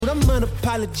I'm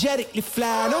unapologetically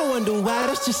fly. I don't wonder why,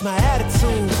 that's just my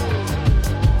attitude.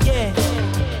 Yeah.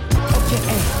 Okay,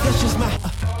 hey, that's just my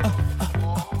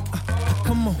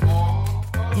come on.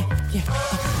 Yeah.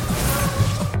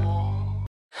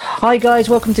 Hi guys,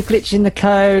 welcome to Glitching the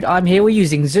Code. I'm here, we're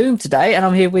using Zoom today, and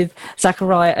I'm here with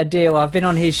Zachariah Adil. I've been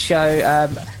on his show,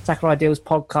 Zachariah Adil's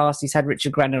podcast. He's had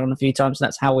Richard Grannon on a few times, and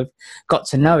that's how we've got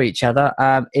to know each other.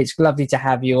 It's lovely to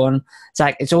have you on,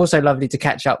 Zach. It's also lovely to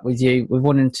catch up with you. We've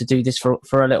wanted to do this for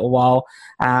a little while.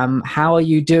 How are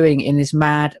you doing in this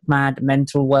mad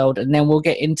mental world? And then we'll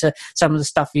get into some of the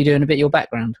stuff you do and a bit of your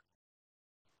background.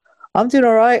 I'm doing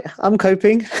all right. I'm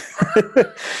coping.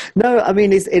 No, I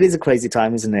mean, it is a crazy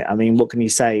time, isn't it? I mean, what can you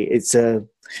say? It's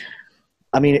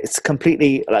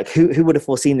completely like, who would have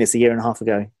foreseen this a year and a half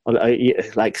ago? But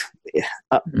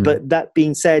that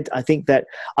being said, I think that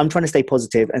I'm trying to stay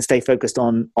positive and stay focused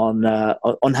on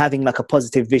having like a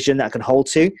positive vision that I can hold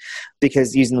to,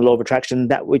 because using the law of attraction,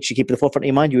 that which you keep at the forefront of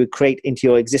your mind, you would create into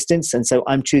your existence. And so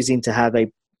I'm choosing to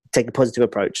take a positive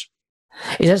approach.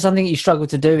 Is that something you struggle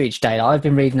to do each day? I've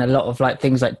been reading a lot of like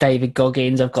things like David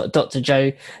Goggins. I've got Dr.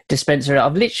 Joe Dispenza.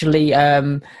 I've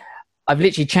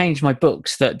literally changed my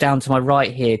books down to my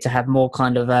right here to have more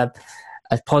kind of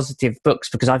positive books,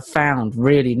 because I've found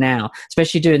really now,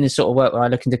 especially doing this sort of work where I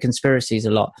look into conspiracies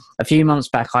a lot. A few months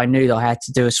back, I knew that I had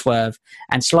to do a swerve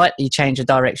and slightly change the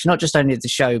direction, not just only of the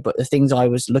show, but the things I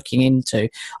was looking into.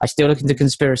 I still look into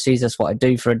conspiracies. That's what I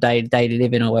do for a daily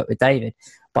living. I work with David.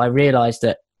 But I realised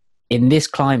that in this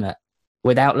climate,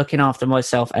 without looking after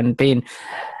myself and being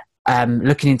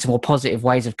looking into more positive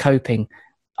ways of coping,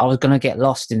 I was going to get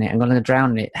lost in it. I'm going to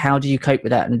drown in it. How do you cope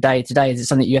with that in day to day? Is it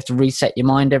something you have to reset your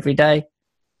mind every day?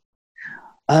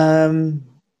 Not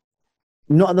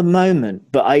at the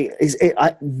moment, but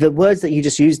the words that you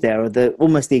just used there are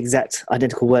almost the exact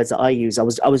identical words that I use. I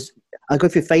go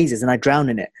through phases and I drown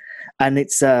in it, and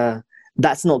it's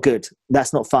that's not good.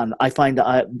 That's not fun. I find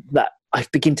that I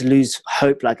begin to lose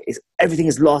hope, like everything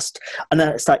is lost, and then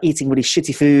I start eating really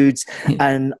shitty foods,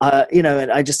 and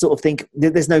and I just sort of think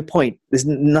there's no point. There's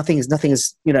nothing is going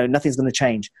to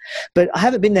change. But I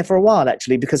haven't been there for a while,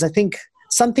 actually, because I think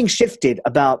something shifted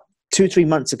about 2-3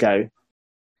 months ago.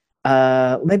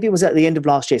 Maybe it was at the end of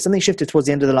last year. Something shifted towards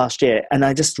the end of the last year, and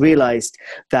I just realized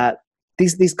that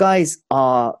these guys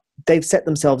they've set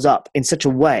themselves up in such a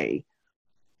way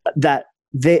that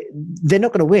they're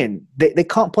not going to win. They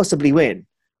can't possibly win,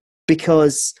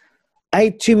 because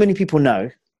too many people know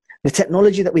the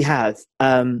technology that we have.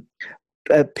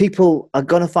 People are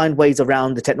going to find ways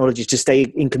around the technology to stay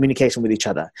in communication with each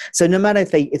other. So no matter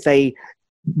if they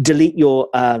delete your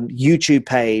YouTube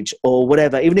page or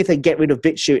whatever, even if they get rid of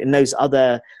BitChute and those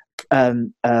other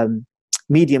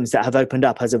mediums that have opened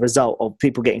up as a result of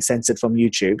people getting censored from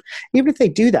YouTube, even if they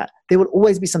do that, there will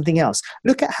always be something else.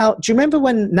 Look at do you remember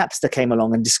when Napster came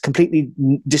along and just completely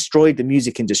destroyed the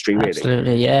music industry, really?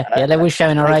 Absolutely, yeah. They were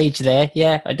showing our age there.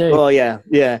 Yeah, I do. Oh, yeah.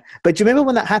 But do you remember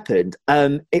when that happened?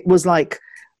 It was like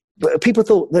people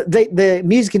thought that the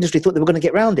music industry thought they were going to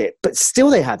get around it, but still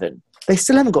they haven't. They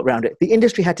still haven't got around it. The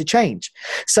industry had to change.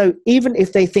 So even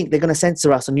if they think they're going to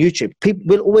censor us on YouTube,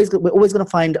 we're always going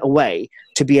to find a way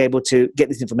to be able to get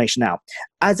this information out.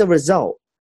 As a result,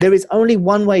 there is only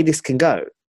one way this can go.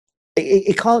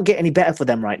 It can't get any better for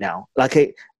them right now. Like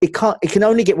it can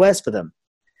only get worse for them.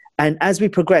 And as we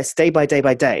progress day by day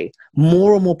by day,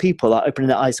 more and more people are opening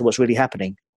their eyes to what's really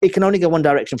happening. It can only go one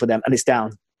direction for them, and it's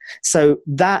down. So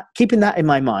keeping that in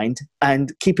my mind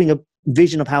and keeping a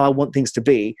vision of how I want things to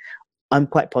be, I'm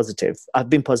quite positive. I've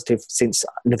been positive since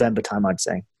November time, I'd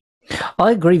say.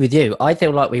 I agree with you. I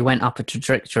feel like we went up a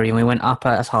trajectory, and we went up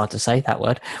that's hard to say, that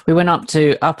word. We went up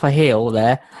a hill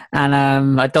there, and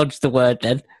I dodged the word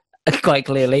then quite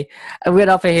clearly. And we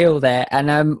went up a hill there,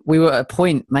 and we were at a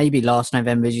point maybe last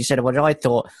November, as you said, what I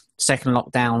thought, second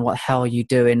lockdown, what the hell are you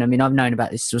doing? I mean, I've known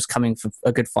about this was coming for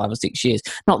a good 5 or 6 years.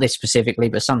 Not this specifically,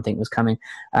 but something was coming.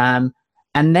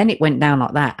 And then it went down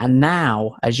like that. And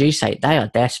now, as you say, they are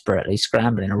desperately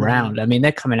scrambling around. I mean,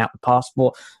 they're coming out with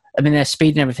passport. I mean, they're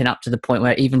speeding everything up to the point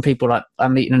where even people like,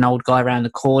 I'm meeting an old guy around the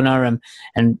corner,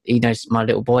 and he knows my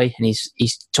little boy, and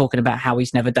he's talking about how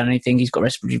he's never done anything. He's got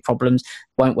respiratory problems,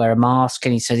 won't wear a mask,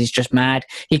 and he says he's just mad.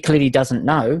 He clearly doesn't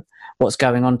know what's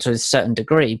going on to a certain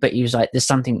degree, but he was like, there's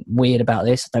something weird about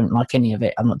this. I don't like any of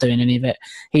it. I'm not doing any of it.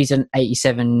 He's an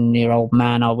 87-year-old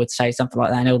man, I would say, something like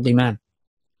that, an elderly man.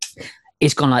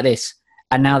 It's gone like this.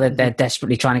 And now they're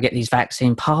desperately trying to get these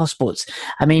vaccine passports.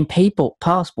 I mean,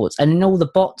 passports, and then all the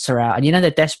bots are out. And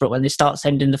they're desperate when they start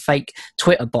sending the fake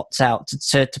Twitter bots out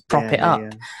to prop it up. Yeah.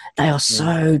 They are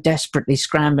so desperately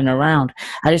scrambling around.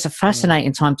 And it's a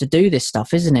fascinating time to do this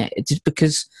stuff, isn't it? It's just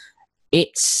because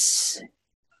it's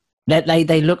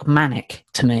they look manic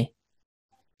to me.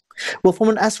 Well, from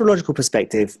an astrological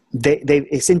perspective,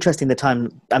 it's interesting the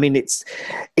time. I mean, it's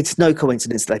no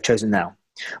coincidence that they've chosen now,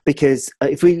 because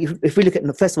if we look at,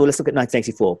 first of all, let's look at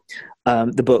 1984,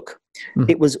 the book.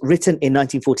 It was written in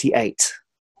 1948,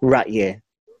 rat year,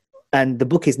 and the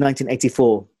book is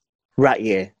 1984, rat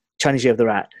year, Chinese Year of the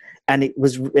Rat, and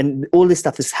all this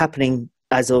stuff is happening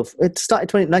as of, it started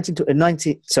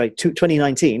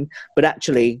 2019, but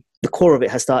actually the core of it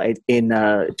has started in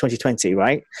 2020,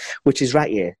 right, which is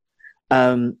rat year.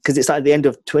 Because it started at the end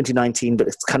of 2019, but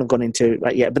it's kind of gone into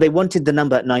right. Yeah, but they wanted the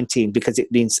number at 19 because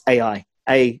it means AI.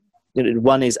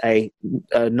 One is A,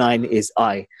 9 is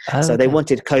I. Oh, so they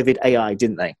wanted COVID AI,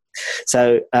 didn't they?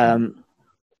 So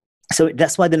so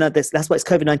that's why that's why it's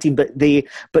COVID-19. But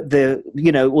the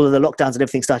all of the lockdowns and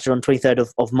everything started on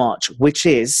 23rd of March, which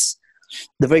is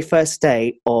the very first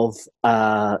day of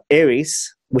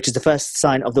Aries, which is the first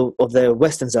sign of the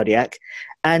Western zodiac,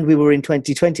 and we were in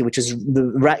 2020, which is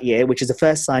the rat year, which is the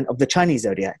first sign of the Chinese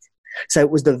zodiac. So it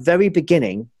was the very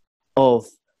beginning of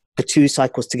the two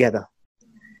cycles together,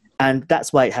 and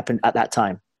that's why it happened at that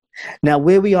time. Now,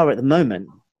 where we are at the moment,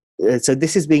 so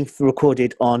this is being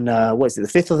recorded on what is it,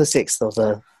 the 5th or the 6th of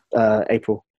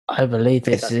April? I believe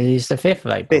this is the 5th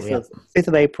of April. 5th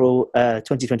of April,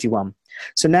 2021.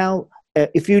 So now,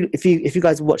 if you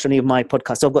guys watch any of my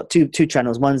podcasts, I've got two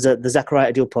channels. One's the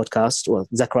Zachariah Adil podcast, or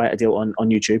Zachariah Adil on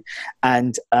YouTube,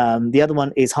 and the other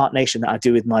one is Heart Nation that I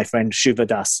do with my friend Shubha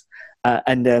Das.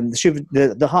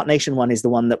 The Heart Nation one is the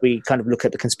one that we kind of look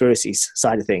at the conspiracies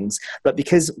side of things. But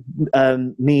because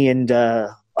me and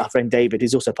our friend David,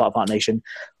 who's also part of Heart Nation,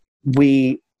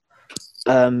 we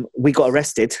got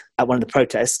arrested at one of the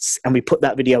protests, and we put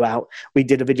that video out. We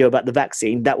did a video about the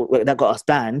vaccine that got us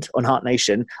banned on Heart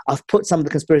Nation. I've put some of the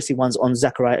conspiracy ones on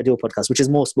Zachariah Adil podcast, which is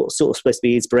more sort of supposed to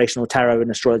be inspirational tarot and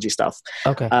astrology stuff.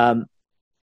 Okay.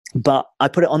 But I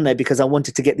put it on there because I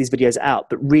wanted to get these videos out,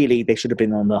 but really they should have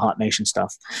been on the Heart Nation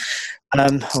stuff.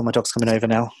 My dog's coming over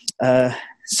now.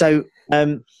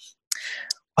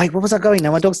 Wait, what was I going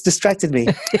now? My dog's distracted me.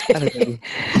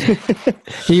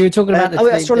 You were talking about the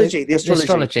astrology.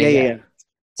 Yeah.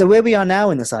 So where we are now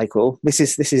in the cycle, this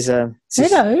is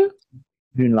Hello.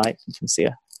 Moonlight. You can see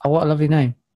her. Oh, what a lovely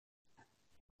name.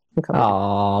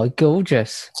 Oh,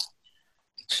 gorgeous.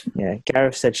 Yeah,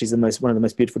 Gareth said she's one of the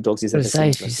most beautiful dogs he's ever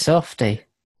seen. She's softy.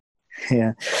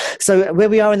 Yeah. So where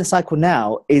we are in the cycle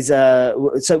now is so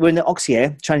we're in the ox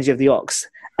year, Chinese Year of the Ox,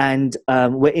 and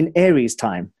we're in Aries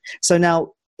time. So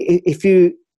now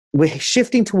we're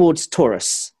shifting towards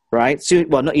Taurus, right? Soon,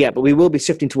 well, not yet, but we will be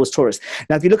shifting towards Taurus.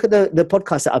 Now, if you look at the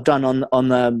podcast that I've done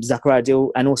on Zachariah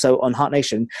Adil and also on Heart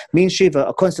Nation, me and Shiva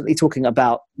are constantly talking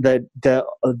about the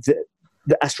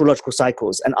astrological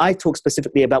cycles, and I talk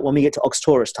specifically about when we get to Ox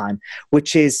Taurus time,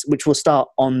 which will start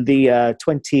on the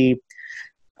 22nd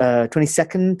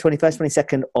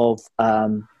of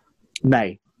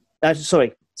May.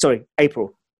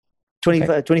 April.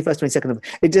 21st, 22nd of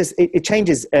it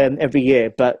changes every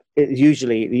year, but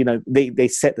usually they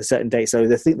set the certain date. So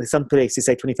some places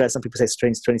say 21st, some people say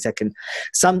 22nd.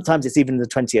 Sometimes it's even the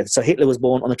 20th. So Hitler was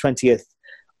born on the 20th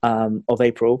of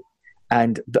April,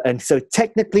 and so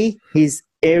technically he's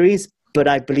Aries, but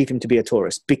I believe him to be a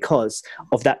Taurus because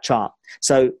of that chart.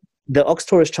 So the Ox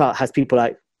Taurus chart has people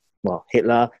like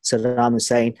Hitler, Saddam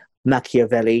Hussein,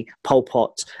 Machiavelli, Pol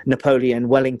Pot, Napoleon,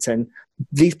 Wellington.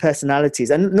 These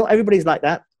personalities, and not everybody's like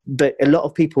that, but a lot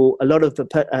of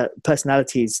the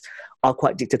personalities are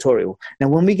quite dictatorial. Now,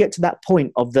 when we get to that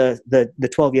point of the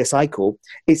 12-year cycle,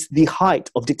 it's the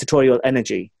height of dictatorial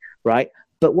energy, right?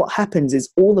 But what happens is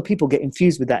all the people get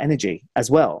infused with that energy as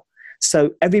well.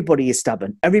 So everybody is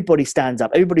stubborn. Everybody stands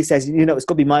up. Everybody says, it's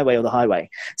got to be my way or the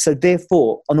highway. So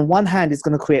therefore, on the one hand, it's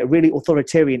going to create a really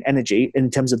authoritarian energy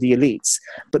in terms of the elites,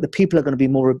 but the people are going to be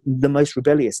the most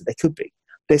rebellious that they could be.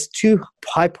 There's two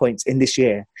high points in this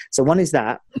year. So one is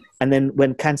that, and then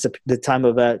when the time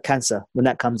of cancer, when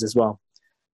that comes as well.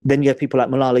 Then you have people like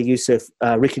Malala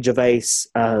Yousafzai, Ricky Gervais,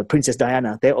 Princess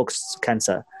Diana, they're Ox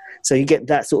Cancer. So you get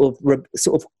that sort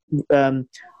of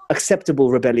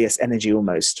acceptable rebellious energy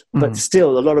almost. But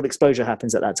still, a lot of exposure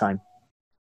happens at that time.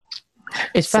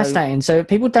 It's fascinating. So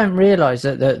people don't realise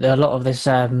that a lot of this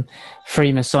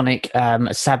Freemasonic,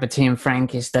 Sabbatean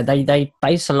Frankist, that they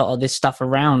base a lot of this stuff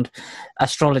around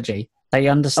astrology. They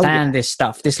understand this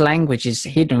stuff. This language is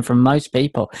hidden from most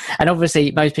people. And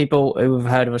obviously, most people who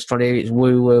have heard of astrology, it's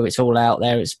woo-woo, it's all out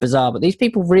there, it's bizarre. But these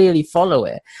people really follow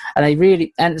it.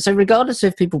 And so regardless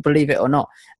if people believe it or not,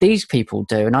 these people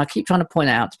do. And I keep trying to point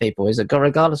it out to people, is that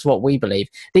regardless of what we believe,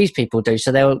 these people do.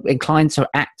 So they're inclined to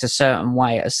act a certain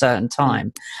way at a certain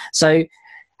time. So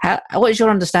What is your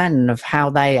understanding of how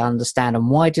they understand, and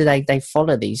why do they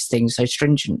follow these things so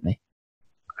stringently?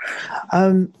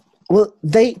 Well,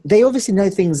 they obviously know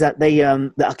things that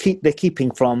they're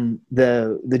keeping from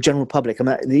the general public. I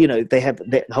mean, they have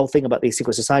the whole thing about these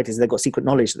secret societies. They've got secret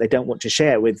knowledge that they don't want to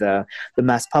share with the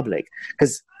mass public,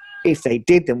 because if they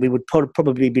did, then we would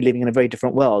probably be living in a very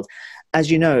different world.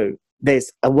 As you know,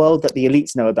 there's a world that the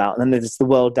elites know about, and then there's the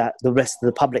world that the rest of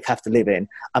the public have to live in.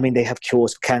 I mean, they have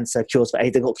cures for cancer, cures for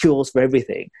AIDS, they've got cures for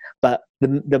everything. But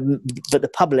the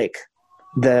public,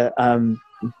 the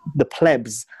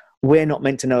plebs, we're not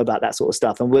meant to know about that sort of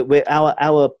stuff. And we're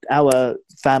our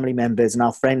family members and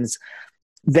our friends,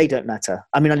 they don't matter.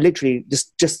 I mean, I literally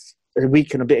just a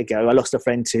week and a bit ago, I lost a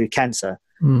friend to cancer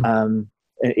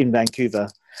in Vancouver.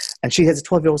 And she has a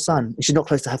 12-year-old son. She's not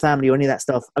close to her family or any of that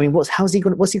stuff. I mean, what's he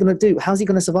going to do? How's he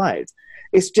going to survive?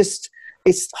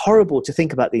 It's horrible to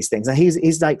think about these things. And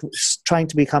he's like trying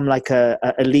to become like a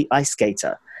elite ice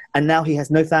skater. And now he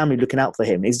has no family looking out for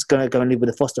him. He's going to go and live with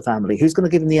a foster family. Who's going to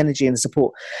give him the energy and the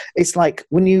support? It's like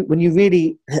when you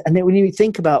really, and then when you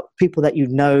think about people that you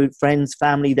know, friends,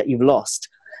 family that you've lost,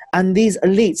 and these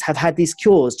elites have had these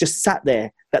cures just sat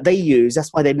there that they use.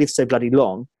 That's why they live so bloody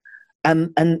long.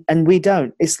 And we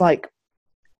don't. It's like,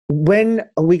 when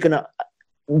are we going to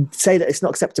say that it's not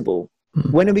acceptable?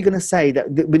 When are we going to say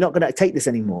that we're not going to take this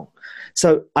anymore?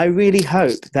 So I really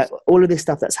hope that all of this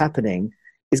stuff that's happening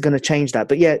is going to change that.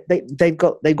 But yeah, they've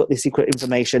got this secret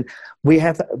information.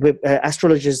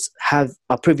 Astrologers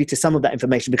are privy to some of that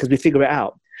information because we figure it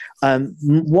out.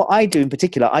 What I do in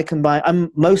particular,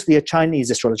 I'm mostly a Chinese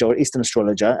astrologer or Eastern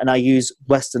astrologer, and I use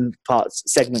Western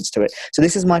segments to it. So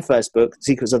this is my first book,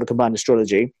 Secrets of the Combined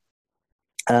Astrology.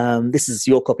 This is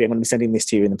your copy. I'm going to be sending this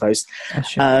to you in the post.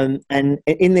 Sure. And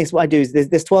in this, what I do is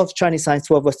there's 12 Chinese signs,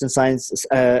 12 Western signs,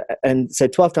 and so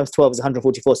 12 times 12 is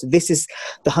 144. So this is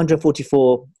the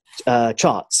 144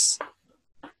 charts.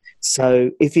 So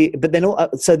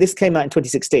so this came out in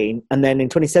 2016, and then in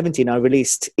 2017 I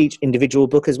released each individual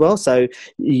book as well. So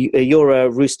you're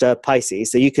a Rooster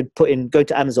Pisces, so you could go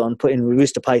to Amazon, put in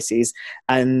Rooster Pisces,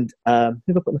 and who have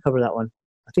I put on the cover of that one?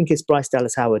 I think it's Bryce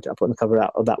Dallas Howard. I put on the cover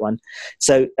of that one.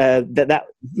 So that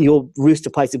your Rooster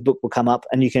Pisces book will come up,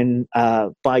 and you can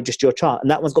buy just your chart.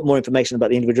 And that one's got more information about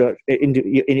the individual in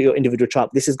your individual chart.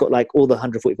 This has got like all the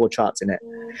 144 charts in it.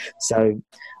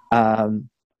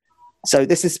 So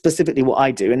this is specifically what I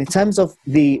do. And in terms of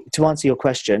to answer your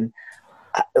question,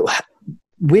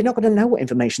 we're not going to know what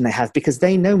information they have because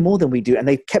they know more than we do, and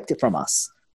they've kept it from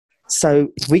us. So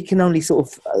we can only sort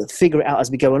of figure it out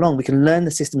as we go along. We can learn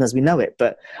the system as we know it.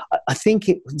 But I think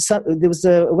there was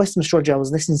a Western astrologer I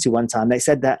was listening to one time. They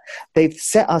said that they've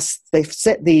set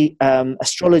the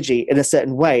astrology in a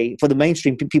certain way for the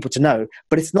mainstream people to know,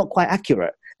 but it's not quite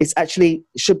accurate. It's actually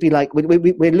should be like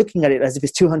we're looking at it as if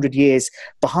it's 200 years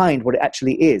behind what it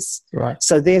actually is. Right.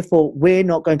 So therefore, we're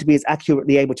not going to be as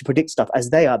accurately able to predict stuff as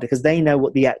they are because they know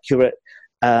what the accurate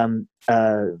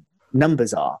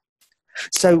numbers are.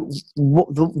 So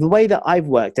the way that I've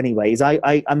worked anyway is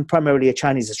I'm primarily a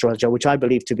Chinese astrologer, which I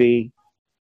believe to be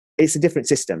it's a different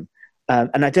system.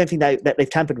 And I don't think that they've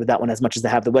tampered with that one as much as they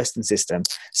have the Western system.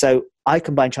 So I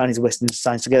combine Chinese and Western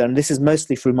science together, and this is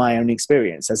mostly through my own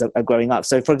experience as I'm growing up.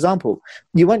 So, for example,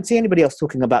 you won't see anybody else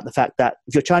talking about the fact that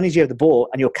if you're Chinese year of the boar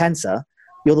and you're Cancer,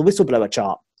 you're the whistleblower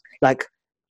chart. Like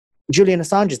Julian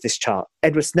Assange is this chart,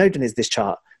 Edward Snowden is this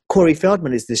chart, Corey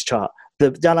Feldman is this chart,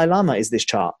 the Dalai Lama is this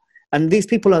chart. And these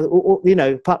people are,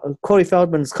 Corey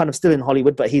Feldman's kind of still in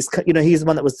Hollywood, but he's the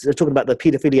one that was talking about the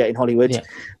paedophilia in Hollywood,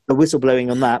 the whistleblowing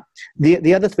on that.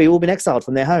 The other three all been exiled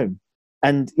from their home.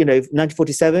 And,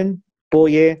 1947, Boer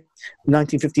year,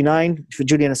 1959 for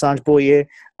Julian Assange, Boer year,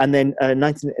 and then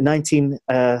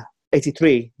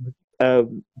 1983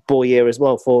 Boer year as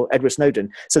well for Edward Snowden.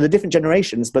 So they're different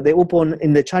generations, but they're all born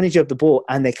in the Chinese year of the boar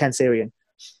and they're Cancerian.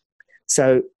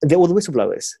 So they're all the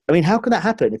whistleblowers. I mean, how can that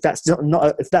happen if that's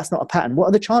not a pattern? What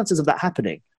are the chances of that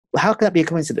happening? How can that be a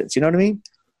coincidence? You know what I mean?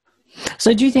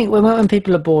 So do you think when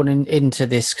people are born into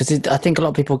this, because I think a lot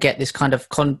of people get this kind of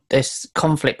this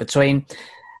conflict between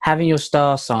having your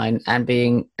star sign and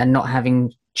not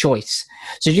having choice.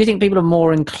 So do you think people are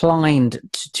more inclined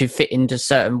to fit into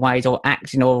certain ways or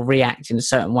acting or react in a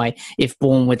certain way if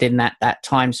born within that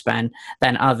time span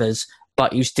than others?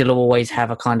 But you still always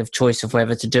have a kind of choice of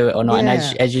whether to do it or not. Yeah.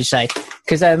 And as you say,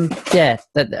 because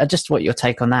just what your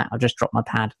take on that? I'll just drop my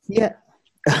pad. Yeah.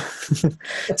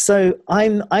 So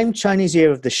I'm Chinese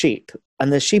year of the sheep,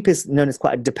 and the sheep is known as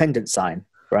quite a dependent sign,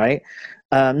 right?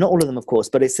 Not all of them, of course,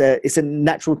 but it's a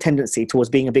natural tendency towards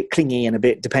being a bit clingy and a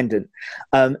bit dependent.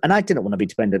 And I didn't want to be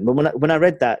dependent. But when I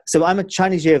read that, so I'm a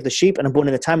Chinese year of the sheep, and I'm born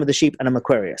in the time of the sheep, and I'm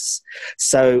Aquarius.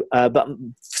 So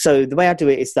the way I do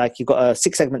it is like you've got a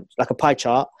 6-segment, like a pie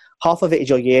chart. Half of it is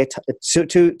your year.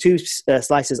 Two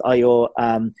slices are your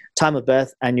time of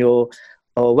birth, and your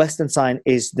Western sign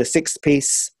is the 6th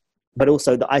piece. But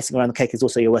also the icing around the cake is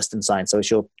also your Western sign. So it's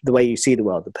the way you see the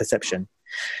world, the perception.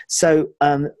 So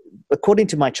according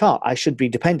to my chart, I should be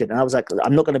dependent. And I was like,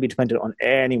 I'm not going to be dependent on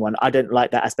anyone. I don't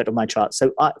like that aspect of my chart.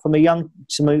 So from a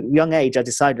young age, I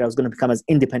decided I was going to become as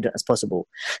independent as possible.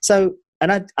 So,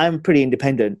 and I'm pretty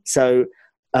independent. So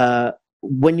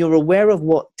when you're aware of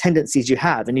what tendencies you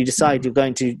have and you decide you're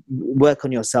going to work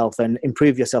on yourself and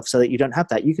improve yourself so that you don't have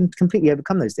that, you can completely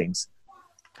overcome those things.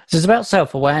 So it's about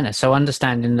self-awareness, so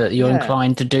understanding that you're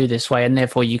inclined to do this way and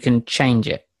therefore you can change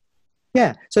it.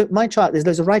 Yeah. So my chart, there's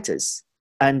loads of writers.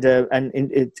 And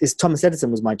it's Thomas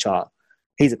Edison was my chart.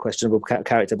 He's a questionable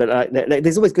character, but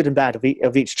there's always good and bad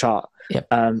of each chart. Yep.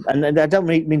 And I don't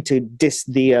really mean to diss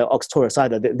the Ox Taurus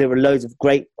either. There were loads of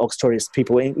great Ox Taurus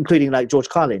people, including like George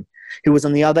Carlin, who was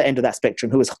on the other end of that spectrum,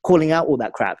 who was calling out all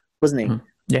that crap, wasn't he? Mm-hmm.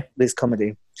 Yeah. This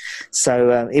comedy.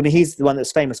 So I mean, he's the one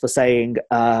that's famous for saying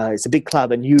it's a big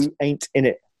club and you ain't in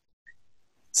it.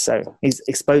 So he's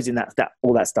exposing that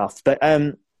all that stuff. But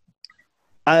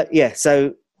yeah.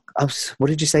 So what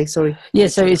did you say? Sorry. Yeah.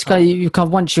 So it's kind of, you can,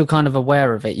 once you're kind of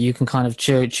aware of it, you can kind of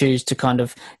choose to kind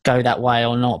of go that way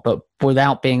or not. But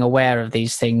without being aware of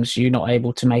these things, you're not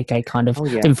able to make a kind of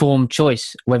informed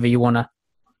choice whether you want to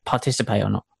participate or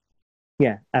not.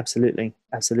 Yeah, absolutely.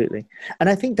 And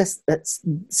I think that's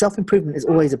self-improvement is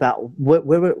always about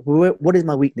what is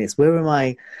my weakness? Where am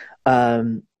I?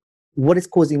 What is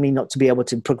causing me not to be able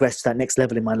to progress to that next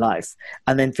level in my life?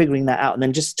 And then figuring that out, and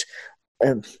then just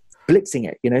blitzing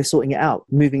it, sorting it out,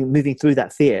 moving through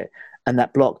that fear and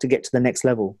that block to get to the next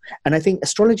level. And I think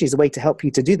astrology is a way to help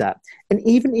you to do that. And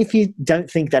even if you don't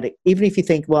think that, even if you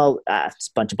think, well, it's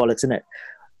a bunch of bollocks, isn't it?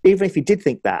 Even if you did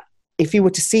think that, if you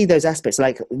were to see those aspects,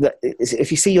 like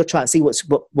if you see your chart and see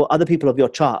what other people of your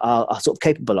chart are sort of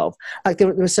capable of, like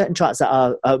there are certain charts that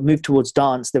are moved towards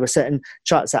dance. There are certain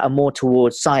charts that are more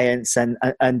towards science, and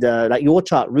like your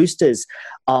chart, roosters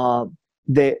are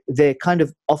they're kind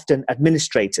of often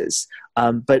administrators.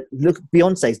 But look,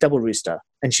 Beyonce is double rooster,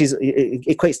 and it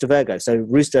equates to Virgo. So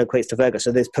rooster equates to Virgo.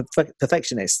 So there's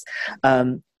perfectionists.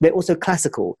 They're also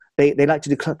classical. They like to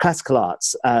do classical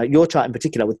arts. Your chart in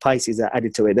particular with Pisces are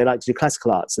added to it. They like to do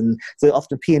classical arts, and they're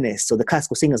often pianists or the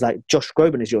classical singers like Josh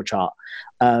Groban is your chart.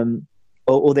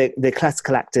 Or they're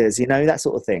classical actors, that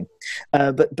sort of thing.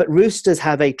 But roosters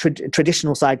have a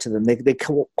traditional side to them. They're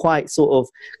quite sort of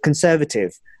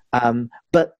conservative.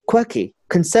 But quirky.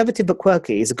 Conservative but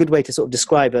quirky is a good way to sort of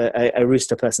describe a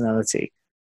rooster personality.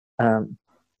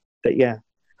 But yeah.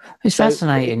 It's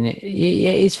fascinating.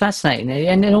 It's fascinating.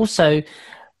 And then also,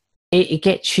 it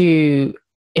gets you,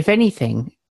 if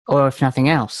anything, or if nothing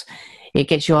else, it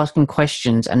gets you asking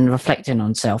questions and reflecting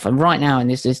on self. And right now, and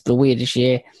this is the weirdest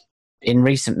year in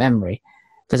recent memory,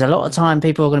 because a lot of time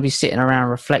people are going to be sitting around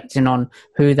reflecting on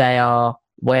who they are,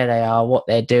 where they are, what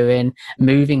they're doing,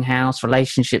 moving house,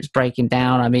 relationships breaking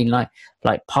down. I mean, like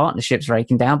partnerships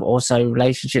breaking down, but also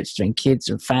relationships between kids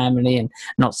and family, and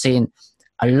not seeing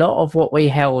a lot of what we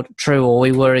held true or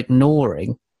we were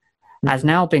ignoring has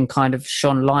now been kind of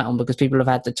shone light on because people have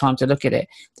had the time to look at it.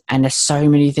 And there's so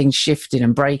many things shifting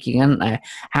and breaking, aren't there?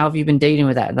 How have you been dealing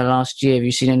with that in the last year? Have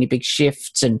you seen any big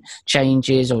shifts and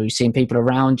changes, or have you seen people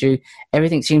around you?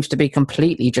 Everything seems to be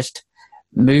completely just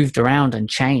moved around and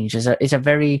changed. It's a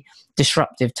very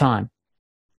disruptive time.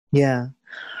 Yeah.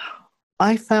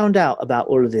 I found out about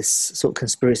all of this sort of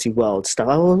conspiracy world stuff.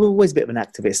 I was always a bit of an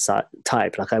activist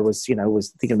type. Like I was, was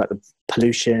thinking about the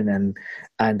pollution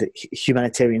and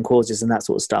humanitarian causes and that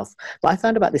sort of stuff. But I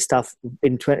found about this stuff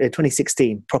in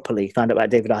 2016 properly, found out about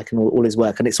David Icke and all his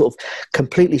work, and it sort of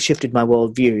completely shifted my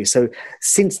worldview. So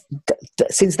since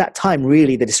that time,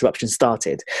 really, the disruption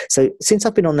started. So since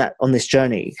I've been on this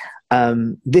journey,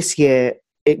 this year,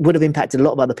 it would have impacted a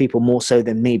lot of other people more so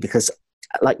than me, because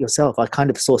like yourself, I kind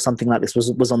of saw something like this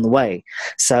was on the way.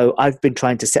 So I've been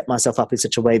trying to set myself up in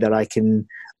such a way that I can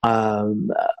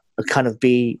kind of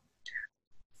be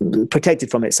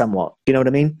protected from it somewhat. You know what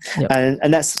I mean? Yep.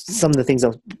 And that's some of the things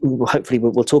hopefully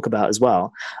we'll talk about as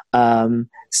well.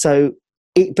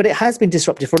 But it has been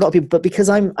disruptive for a lot of people. But because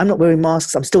I'm not wearing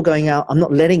masks, I'm still going out. I'm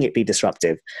not letting it be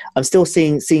disruptive. I'm still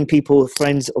seeing people,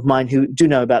 friends of mine who do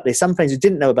know about this. Some friends who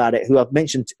didn't know about it, who I've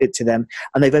mentioned it to them,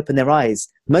 and they've opened their eyes.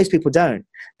 Most people don't,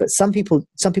 but some people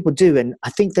do, and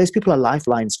I think those people are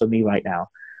lifelines for me right now.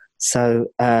 So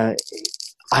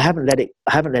I haven't let it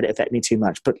affect me too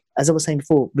much. But as I was saying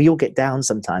before, we all get down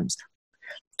sometimes.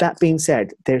 That being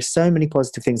said, there's so many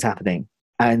positive things happening.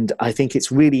 And I think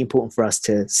it's really important for us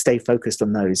to stay focused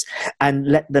on those and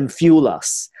let them fuel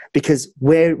us, because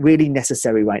we're really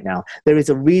necessary right now. There is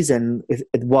a reason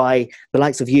why the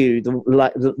likes of you,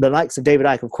 the likes of David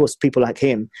Icke, of course, people like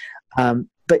him,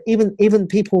 but even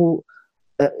people,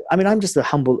 I'm just a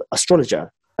humble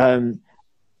astrologer.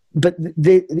 But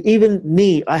even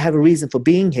me, I have a reason for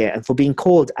being here and for being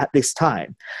called at this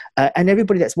time. And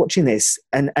everybody that's watching this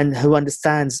and who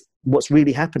understands what's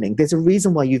really happening, there's a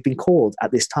reason why you've been called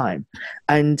at this time.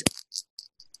 And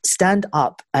stand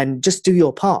up and just do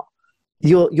your part.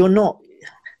 You're not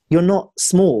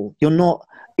small. You're not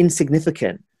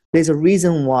insignificant. There's a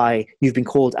reason why you've been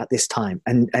called at this time,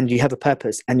 and you have a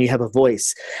purpose and you have a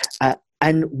voice.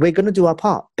 And we're going to do our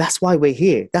part. That's why we're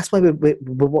here. That's why we're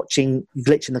watching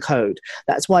Glitch in the Code.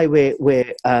 That's why we're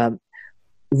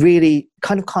really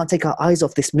kind of can't take our eyes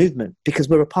off this movement, because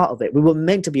we're a part of it. We were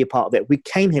meant to be a part of it. We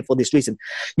came here for this reason.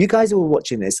 You guys who are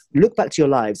watching this, look back to your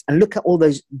lives and look at all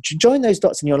those, join those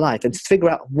dots in your life and figure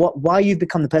out why you've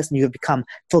become the person you have become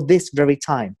for this very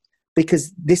time,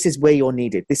 because this is where you're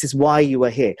needed. This is why you are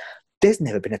here. There's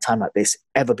never been a time like this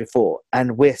ever before.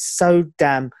 And we're so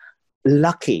damn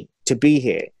lucky to be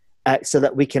here, so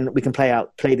that we can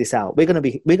play this out. We're going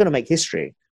to make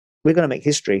history. We're going to make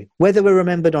history, whether we're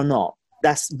remembered or not.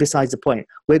 That's besides the point.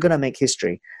 We're going to make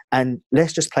history, and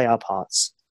let's just play our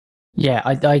parts. Yeah,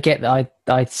 I get that.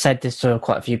 I said this to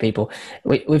quite a few people.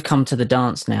 We've come to the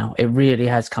dance now. It really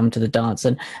has come to the dance.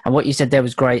 And what you said there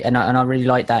was great. And I really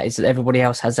like that, is that everybody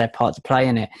else has their part to play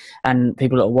in it. And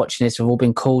people that are watching this have all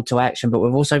been called to action, but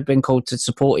we've also been called to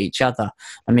support each other.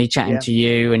 And me chatting to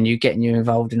you and you getting you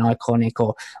involved in Iconic,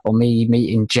 or me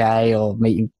meeting Jay, or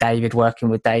meeting David, working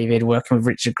with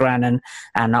Richard Grannon.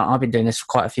 And I've been doing this for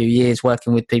quite a few years,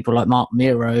 working with people like Mark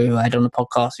Miro, who I had on the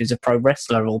podcast, who's a pro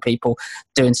wrestler of all people,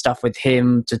 doing stuff with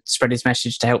him to spread his message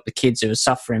to help the kids who are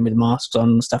suffering with masks on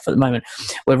and stuff at the moment.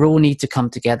 We all need to come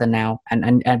together now,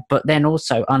 and but then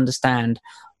also understand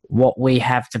what we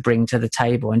have to bring to the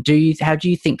table. And how do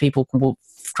you think people will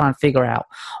try and figure out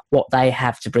what they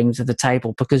have to bring to the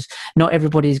table? Because not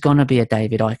everybody's going to be a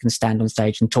David Icke and stand on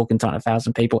stage and talk in front of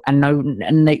 1,000 people. And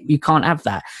you can't have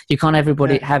that. You can't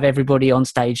have everybody on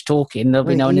stage talking. There'll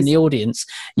be no one in the audience.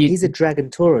 He's a Dragon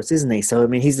Taurus, isn't he? So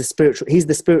he's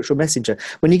the spiritual messenger.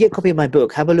 When you get a copy of my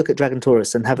book, have a look at Dragon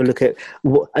Taurus and have a look at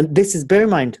and this is, bear in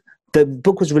mind, the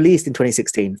book was released in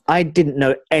 2016. I didn't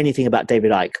know anything about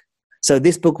David Icke. So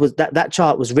this book was that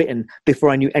chart was written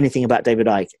before I knew anything about David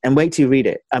Icke. And wait till you read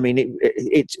it. I mean,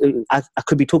 I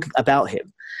could be talking about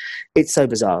him. It's so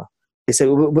bizarre.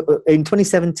 So in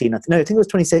 2017, I think it was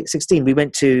 2016, we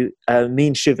went to, me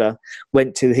and Shiva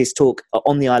went to his talk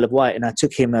on the Isle of Wight, and I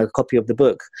took him a copy of the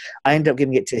book. I ended up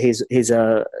giving it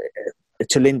to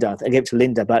to Linda. I gave it to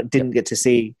Linda, but didn't get to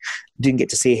see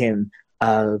him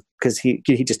because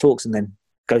he just talks and then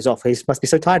goes off. He must be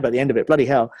so tired by the end of it. Bloody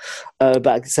hell.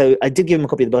 But so I did give him a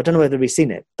copy of the book. I don't know whether he's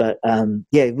seen it, but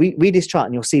read his chart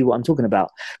and you'll see what I'm talking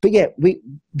about. But yeah, we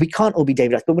can't all be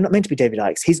David Icke, but we're not meant to be David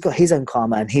Icke. He's got his own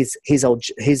karma and his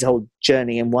whole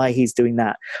journey and why he's doing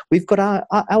that. We've got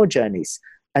our journeys,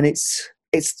 and it's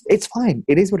fine.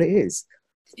 It is what it is.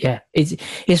 Yeah,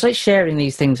 it's like sharing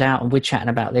these things out, and we're chatting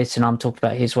about this and I'm talking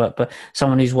about his work, but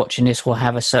someone who's watching this will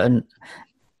have a certain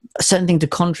thing to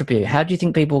contribute. How do you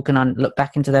think people can look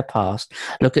back into their past,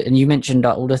 look at, and you mentioned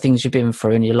all the things you've been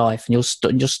through in your life and your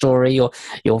story,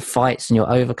 your fights and your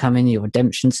overcoming, your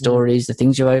redemption stories, the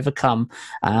things you overcome.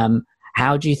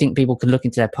 How do you think people can look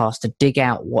into their past to dig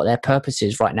out what their purpose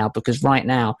is right now? Because right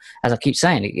now, as I keep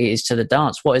saying, it is to the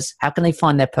dance. How can they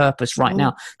find their purpose right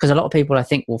now? Because a lot of people, I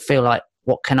think, will feel like,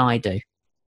 what can I do?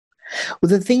 Well,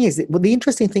 the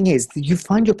interesting thing is that you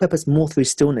find your purpose more through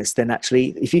stillness than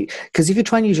actually because if you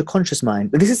try and use your conscious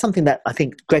mind. This is something that I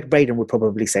think Greg Braden would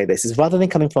probably say. This is, rather than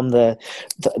coming from the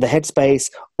head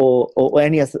space or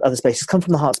any other space, just come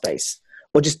from the heart space.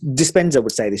 Or just Dispenza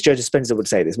would say this. Joe Dispenza would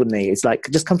say this, wouldn't he? It's like,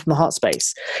 just come from the heart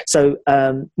space. So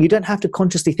you don't have to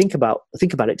consciously think about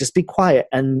it. Just be quiet,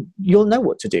 and you'll know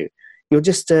what to do. You'll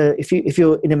just if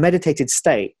you're in a meditated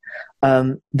state,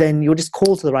 then you'll just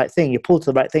call to the right thing. You pull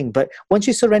to the right thing. But once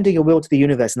you surrender your will to the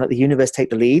universe and let the universe take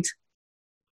the lead,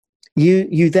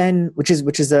 you then, which is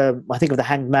I think of the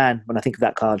Hanged Man when I think of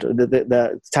that card,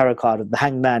 the tarot card of the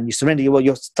Hanged Man. You surrender your will.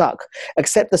 You're stuck.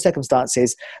 Accept the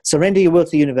circumstances. Surrender your will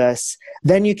to the universe.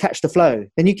 Then you catch the flow.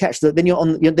 Then you're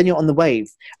on the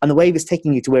wave, and the wave is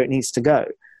taking you to where it needs to go.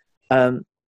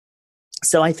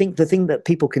 So I think the thing that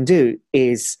people can do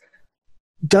is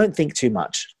don't think too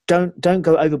much. Don't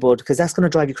go overboard, because that's going to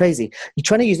drive you crazy. You're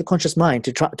trying to use the conscious mind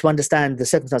to try to understand the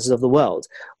circumstances of the world.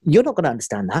 You're not going to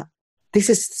understand that. This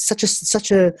is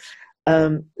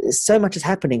so much is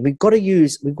happening. We've got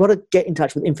to get in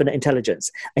touch with infinite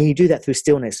intelligence, and you do that through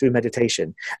stillness, through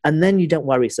meditation, and then you don't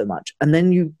worry so much, and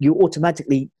then you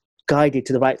automatically guided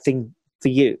to the right thing for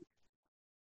you.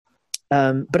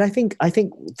 But I think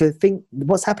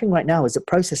what's happening right now is that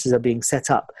processes are being set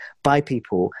up by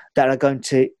people that are going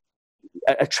to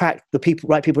attract the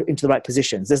right people into the right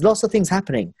positions. There's lots of things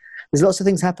happening.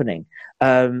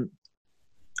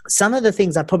 Some of the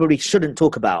things I probably shouldn't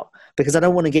talk about, because I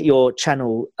don't want to get your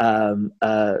channel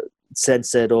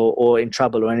censored or in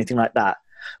trouble or anything like that.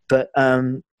 But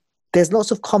there's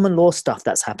lots of common law stuff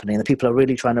that's happening that people are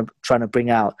really trying to bring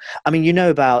out. I mean, you know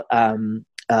about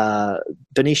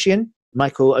Benetian,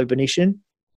 Michael O'Benetian?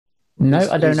 No,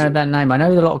 I don't know that name. I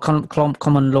know a lot of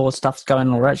common law stuff's going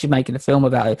on. We're actually making a film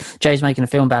about it. Jay's making a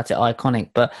film about it,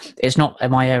 Iconic, but it's not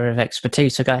my area of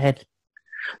expertise, so go ahead.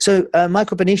 So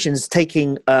Michael Benetian's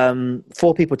taking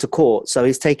 4 people to court. So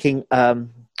he's taking, I'll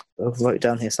write it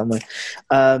down here somewhere.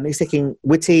 He's taking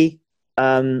Whitty,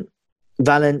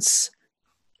 Valance,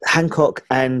 Hancock,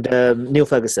 and Neil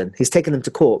Ferguson. He's taken them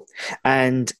to court,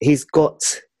 and he's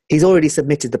already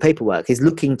submitted the paperwork. He's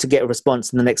looking to get a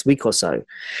response in the next week or so.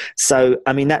 So,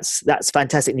 I mean, that's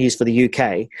fantastic news for the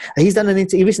UK. He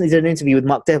recently did an interview with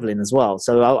Mark Devlin as well.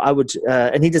 So I would,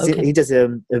 and he does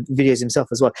videos himself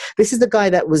as well. This is the guy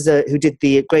that was who did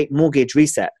the Great Mortgage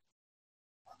Reset.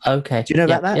 Okay. Do you know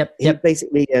about that? Yep. He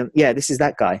basically, this is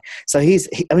that guy. So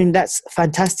I mean, that's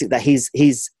fantastic that he's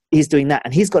doing that,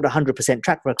 and he's got 100%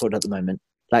 track record at the moment.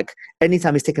 Like,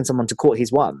 anytime he's taken someone to court,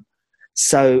 he's won.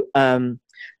 So,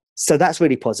 so that's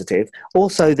really positive.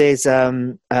 Also, there's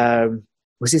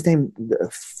what's his name?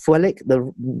 Fuelich,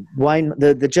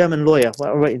 the German lawyer. Well,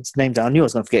 I'll write his name down. I knew I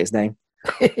was going to forget his name.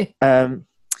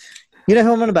 You know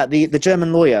who I'm on about? The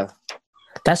German lawyer.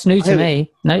 That's new to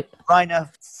me. No.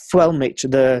 Rainer Fuellmich,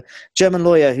 the German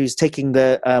lawyer who's taking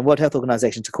the World Health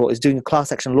Organization to court, is doing a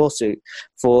class action lawsuit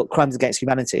for crimes against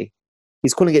humanity.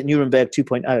 He's calling it Nuremberg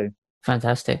 2.0.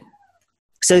 Fantastic.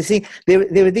 So you see,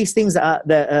 there are these things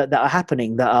that are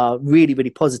happening that are really,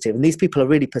 really positive, and these people are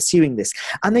really pursuing this,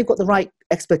 and they've got the right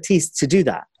expertise to do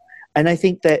that. And I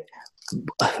think that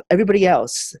everybody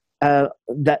else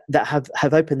that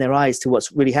have opened their eyes to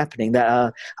what's really happening,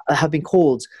 that have been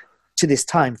called to this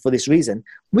time for this reason,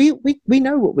 we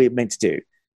know what we're meant to do.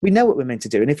 We know what we're meant to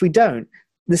do, and if we don't,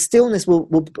 the stillness will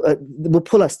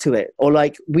pull us to it, or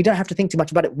like, we don't have to think too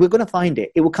much about it. We're going to find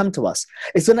it. It will come to us.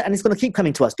 It's going to keep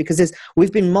coming to us, because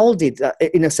we've been molded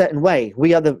in a certain way.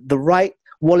 We are the right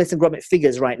Wallace and Gromit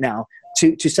figures right now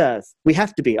to serve. We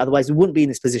have to be, otherwise we wouldn't be in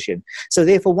this position. So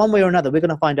therefore, one way or another, we're going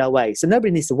to find our way. So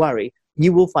nobody needs to worry.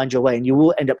 You will find your way, and you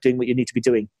will end up doing what you need to be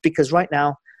doing, because right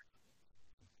now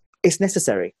it's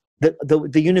necessary.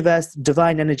 The universe,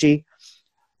 divine energy,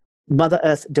 Mother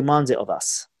Earth demands it of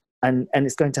us. And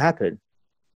it's going to happen.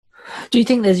 Do you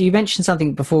think you mentioned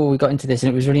something before we got into this,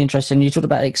 and it was really interesting. You talked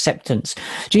about acceptance.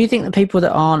 Do you think the people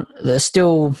that are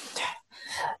still,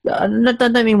 I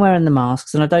don't mean wearing the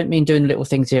masks, and I don't mean doing little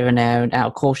things here and there and out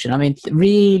of caution. I mean,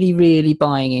 really, really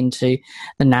buying into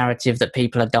the narrative that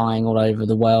people are dying all over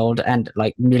the world, and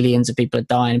like millions of people are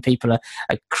dying, and people are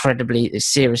incredibly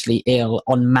seriously ill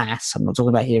en masse. I'm not talking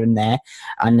about here and there,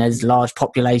 and there's large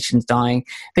populations dying.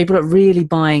 People are really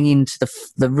buying into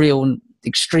the real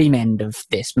extreme end of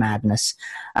this madness.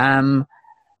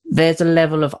 There's a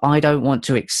level of, I don't want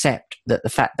to accept that the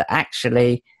fact that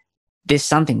actually there's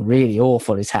something really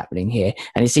awful is happening here,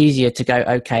 and it's easier to go,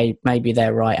 okay, maybe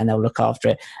they're right and they'll look after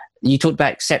it. You talked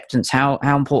about acceptance. How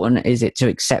important is it to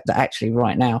accept that actually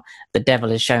right now the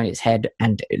devil is showing its head,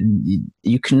 and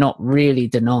you cannot really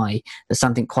deny that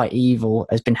something quite evil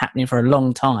has been happening for a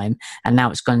long time, and now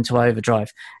it's going to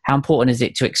overdrive. How important is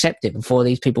it to accept it before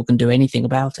these people can do anything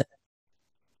about it?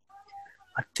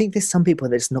 I think there's some people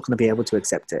that's not going to be able to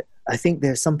accept it. I think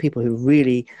there's some people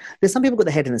there's some people got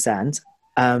their head in the sand,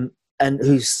 and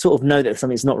who sort of know that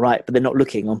something's not right, but they're not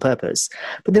looking on purpose.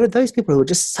 But there are those people who are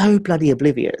just so bloody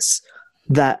oblivious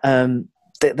that and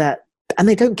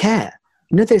they don't care.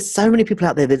 You know, there's so many people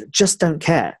out there that just don't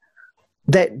care.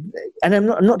 And I'm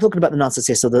not talking about the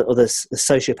narcissists or the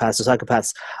sociopaths or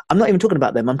psychopaths. I'm not even talking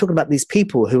about them. I'm talking about these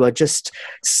people who are just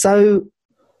so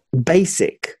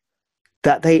basic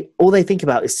that all they think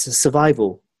about is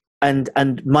survival and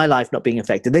my life not being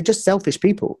affected. They're just selfish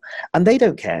people, and they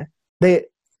don't care.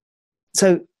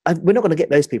 So we're not going to get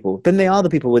those people. Then they are the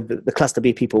people with the cluster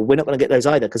B people. We're not going to get those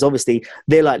either, because obviously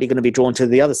they're likely going to be drawn to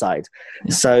the other side.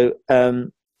 Yeah. So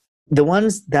the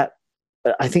ones that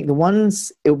I think the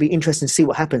ones it will be interesting to see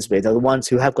what happens with are the ones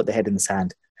who have got their head in the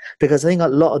sand, because I think a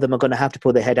lot of them are going to have to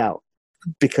pull their head out,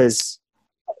 because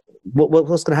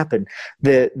what's going to happen?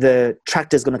 The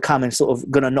tractor's going to come and sort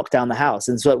of going to knock down the house,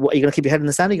 and so what, are you going to keep your head in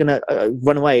the sand? Are you going to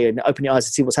run away and open your eyes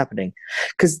and see what's happening?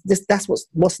 Because that's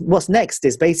what's next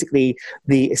is basically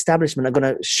the establishment are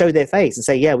going to show their face and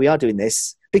say, yeah, we are doing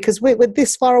this, because we're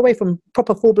this far away from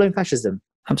proper full-blown fascism.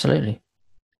 Absolutely.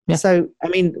 Yeah. So I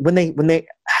mean, when they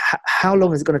how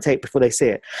long is it going to take before they see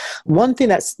it? One thing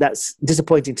that's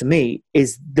disappointing to me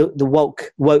is the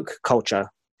woke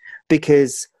culture,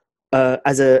 because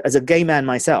as a gay man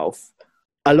myself,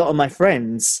 a lot of my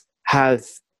friends have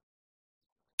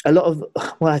a lot of,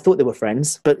 well, I thought they were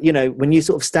friends, but you know, when you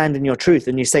sort of stand in your truth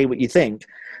and you say what you think,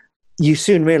 you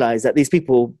soon realize that these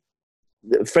people,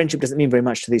 friendship doesn't mean very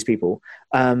much to these people,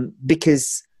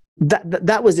 because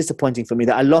that was disappointing for me,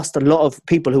 that I lost a lot of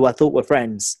people who I thought were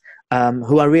friends,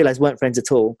 who I realized weren't friends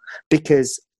at all,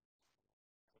 because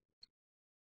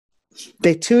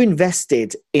they're too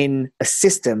invested in a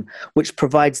system which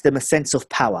provides them a sense of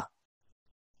power.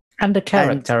 And a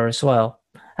character as well.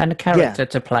 And a character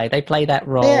to play. They play that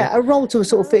role. Yeah, a role to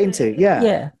sort of fit into. Yeah.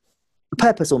 Yeah. A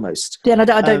purpose almost. Yeah, and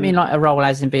I don't mean like a role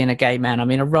as in being a gay man. I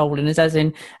mean a role as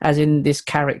in this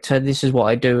character, this is what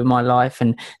I do in my life,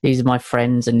 and these are my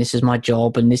friends, and this is my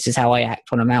job, and this is how I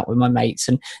act when I'm out with my mates.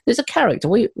 And there's a character.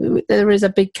 There is a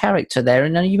big character there.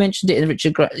 And you mentioned it in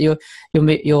Richard, your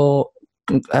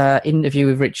interview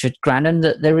with Richard Grannon,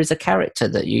 that there is a character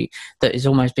that is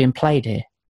almost being played here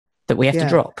that we have to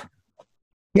drop.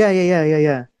 Yeah.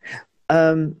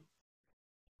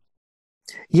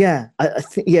 I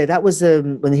think that was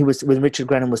when Richard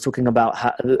Grannon was talking about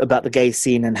about the gay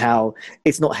scene and how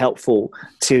it's not helpful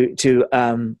to sort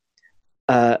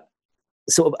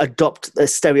of adopt a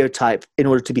stereotype in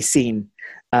order to be seen.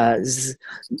 I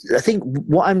think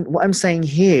what I'm saying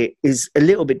here is a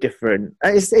little bit different.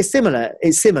 It's similar,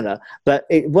 but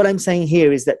what I'm saying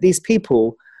here is that these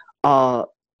people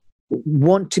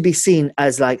want to be seen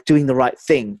as like doing the right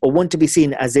thing, or want to be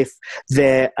seen as if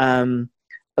they're right.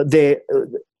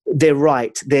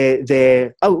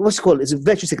 They're what's it called? It's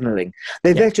virtue signaling.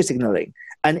 They're virtue signaling.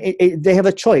 And they have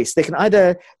a choice. They can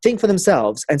either think for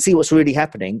themselves and see what's really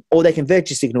happening, or they can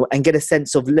virtue signal and get a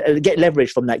sense of, get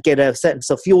leverage from that, get a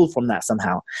sense of fuel from that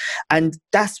somehow. And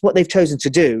that's what they've chosen to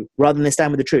do, rather than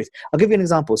stand with the truth. I'll give you an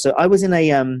example. So I was in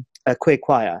a queer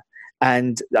choir,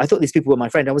 and I thought these people were my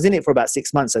friend. I was in it for about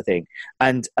 6 months, I think.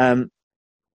 And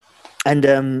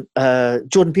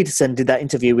Jordan Peterson did that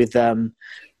interview with,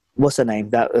 what's her name?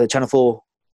 That Channel 4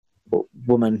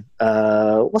 woman.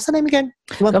 What's her name again?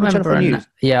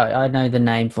 Yeah, I know the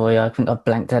name for you. I think I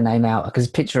blanked her name out because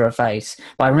picture her face.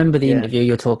 But I remember the interview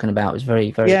you're talking about. It was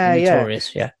very, very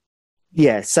notorious.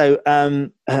 Yeah. So I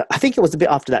think it was a bit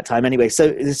after that time anyway.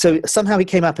 So somehow he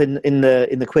came up in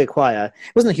the queer choir.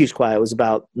 It wasn't a huge choir. It was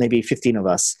about maybe 15 of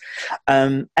us.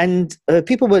 And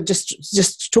people were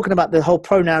just talking about the whole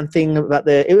pronoun thing, about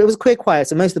it was a queer choir.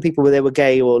 So most of the people were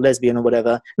gay or lesbian or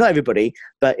whatever. Not everybody,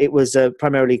 but it was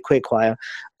primarily queer choir.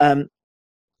 And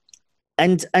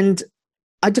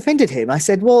I defended him. I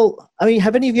said, well, I mean,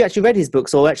 have any of you actually read his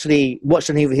books or actually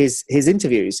watched any of his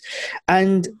interviews?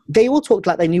 And they all talked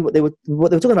like they knew what they were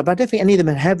talking about, but I don't think any of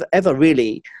them have ever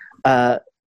really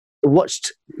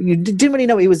watched. You didn't really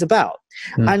know what he was about.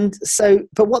 And so,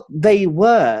 but what they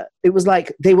were, it was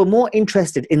like they were more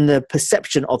interested in the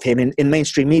perception of him in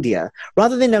mainstream media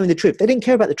rather than knowing the truth. They didn't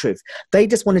care about the truth. They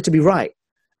just wanted to be right.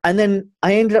 And then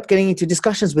I ended up getting into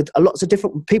discussions with lots of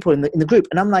different people in the group.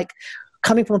 And I'm like,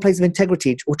 coming from a place of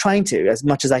integrity, or trying to, as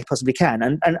much as I possibly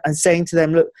can, and saying to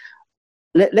them, look,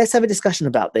 let's have a discussion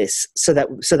about this, so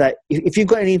that if you've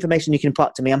got any information you can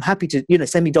impart to me, I'm happy to,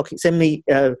 send me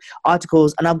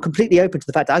articles, and I'm completely open to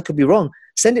the fact that I could be wrong.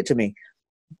 Send it to me.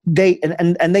 They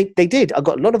did. I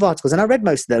got a lot of articles, and I read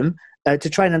most of them to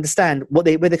try and understand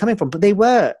where they're coming from, but they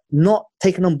were not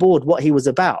taking on board what he was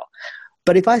about.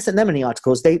 But if I sent them any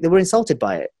articles, they were insulted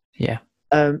by it. Yeah.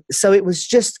 So it was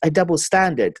just a double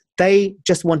standard. They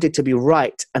just wanted to be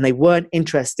right, and they weren't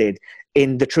interested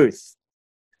in the truth.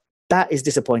 That is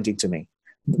disappointing to me.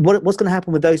 What's going to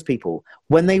happen with those people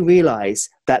when they realize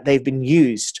that they've been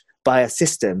used by a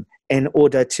system in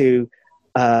order to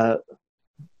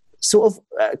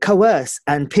coerce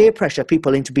and peer pressure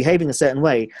people into behaving a certain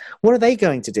way? What are they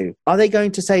going to do? Are they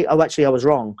going to say, oh, actually, I was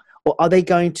wrong? Or are they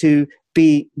going to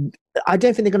be... I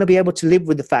don't think they're going to be able to live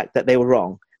with the fact that they were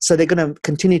wrong. So they're going to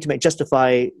continue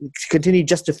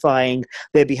justifying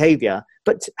their behavior.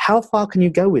 But how far can you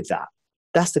go with that?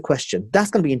 That's the question. That's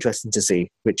going to be interesting to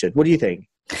see, Richard. What do you think?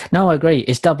 No, I agree.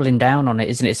 It's doubling down on it,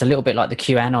 isn't it? It's a little bit like the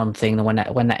QAnon thing when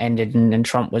that ended and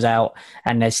Trump was out,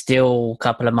 and there's still a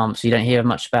couple of months. You don't hear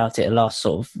much about it the last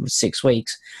sort of 6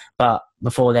 weeks, but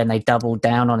before then they doubled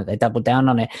down on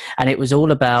it. And it was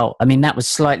all about. I mean, that was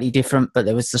slightly different, but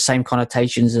there was the same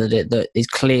connotations that is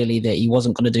clearly that he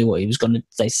wasn't going to do what he was going to.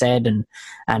 They said, and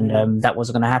that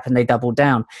wasn't going to happen. They doubled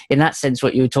down. In that sense,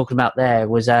 what you were talking about there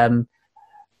was.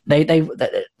 They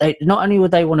not only would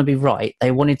they want to be right,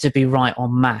 they wanted to be right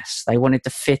en masse. They wanted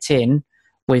to fit in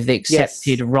with the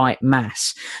accepted right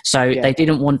mass. So they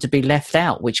didn't want to be left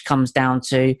out, which comes down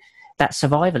to that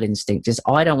survival instinct is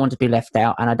I don't want to be left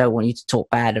out and I don't want you to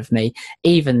talk bad of me,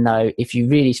 even though if you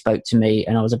really spoke to me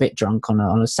and I was a bit drunk on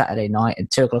a Saturday night at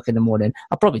 2:00 in the morning,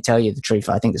 I'll probably tell you the truth.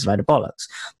 I think it's a load of bollocks,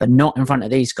 but not in front of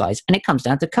these guys. And it comes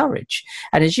down to courage.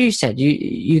 And as you said,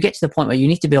 you get to the point where you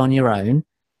need to be on your own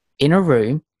in a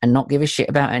room and not give a shit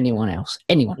about anyone else,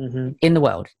 anyone in the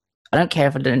world. I don't care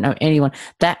if I don't know anyone.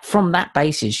 That from that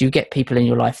basis, you get people in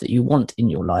your life that you want in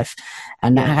your life,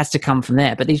 and that has to come from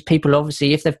there. But these people,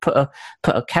 obviously, if they've put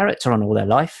a character on all their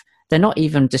life, they're not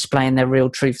even displaying their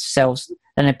real truth selves,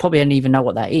 and they probably don't even know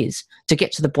what that is to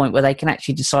get to the point where they can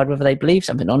actually decide whether they believe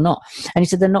something or not. And he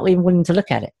said they're not even willing to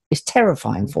look at it. It's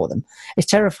terrifying for them.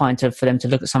 It's terrifying for them to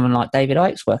look at someone like David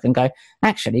Icke's work and go,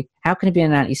 actually, how can he be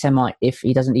an anti-Semite if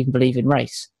he doesn't even believe in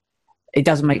race? It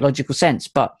doesn't make logical sense,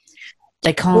 but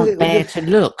they can't bear to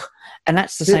look. And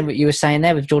that's the same what you were saying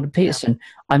there with Jordan Peterson.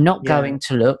 I'm not going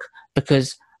to look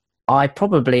because I'm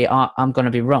going to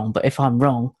be wrong. But if I'm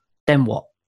wrong, then what?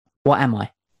 What am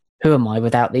I? Who am I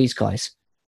without these guys?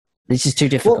 This is too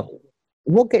difficult.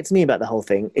 What gets me about the whole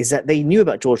thing is that they knew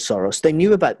about George Soros. They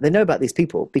know about these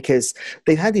people because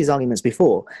they've had these arguments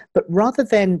before. But rather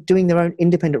than doing their own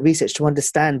independent research to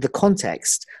understand the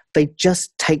context, they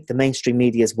just take the mainstream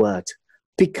media's word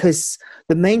because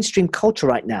the mainstream culture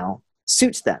right now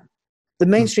suits them. The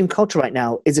mainstream culture right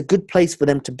now is a good place for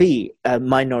them to be a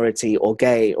minority or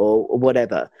gay or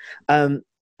whatever. And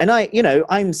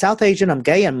I'm South Asian, I'm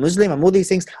gay, I'm Muslim, I'm all these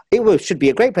things. It should be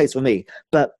a great place for me.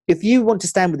 But if you want to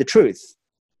stand with the truth,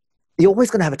 you're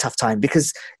always going to have a tough time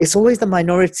because it's always the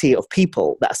minority of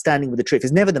people that are standing with the truth.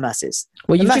 It's never the masses.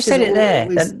 Well, you just said it there.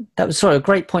 That was a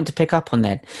great point to pick up on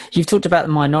then. You've talked about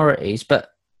the minorities, but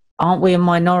aren't we a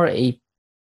minority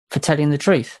for telling the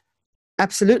truth?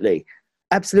 Absolutely.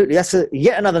 That's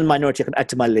yet another minority I can add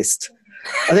to my list.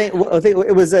 I think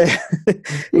it was it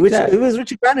was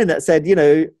Richard Brannon that said,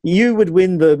 you would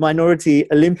win the minority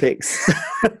Olympics.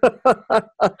 That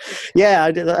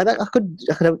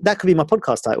could be my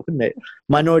podcast title, couldn't it?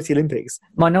 Minority Olympics.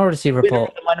 Minority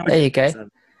Report. There you go.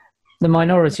 The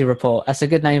Minority Report. That's a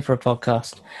good name for a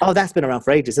podcast. Oh, that's been around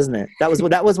for ages, isn't it? That was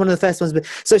one of the first ones.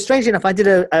 So strangely enough, I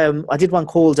did one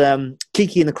called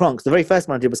Kiki and the Kronks. The very first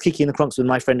one I did was Kiki and the Kronks with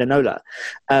my friend Enola,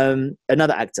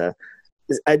 another actor.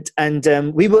 And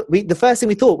the first thing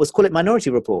we thought was call it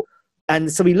Minority Report.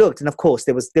 And so we looked, and of course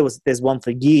there's one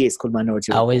for years called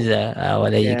Minority Report. Oh, is there? Oh,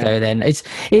 well, there you go then.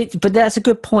 But that's a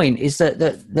good point. Is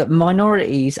that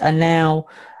minorities are now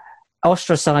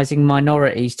ostracizing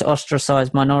minorities to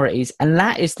ostracize minorities, and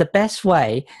that is the best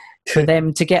way for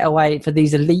them to get away, for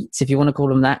these elites, if you want to call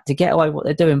them that, to get away what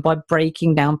they're doing by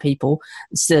breaking down people,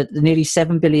 so nearly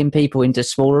 7 billion people, into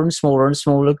smaller and smaller and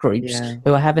smaller groups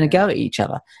who are having a go at each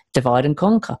other, divide and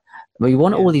conquer. We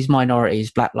want all these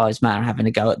minorities, Black Lives Matter, having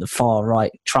a go at the far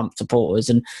right Trump supporters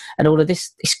and all of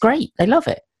this. It's great. They love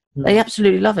it. They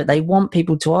absolutely love it. They want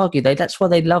people to argue. That's why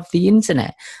they love the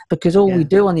internet, because all we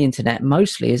do on the internet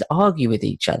mostly is argue with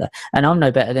each other. And I'm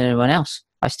no better than anyone else.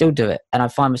 I still do it. And I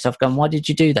find myself going, why did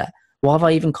you do that? Why have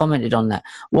I even commented on that?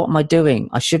 What am I doing?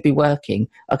 I should be working.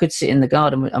 I could sit in the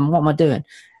garden. And what am I doing?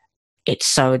 It's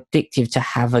so addictive to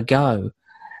have a go,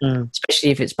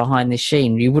 especially if it's behind this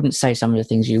sheen. You wouldn't say some of the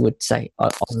things you would say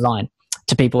online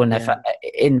to people in their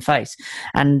in face.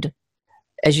 And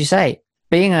as you say,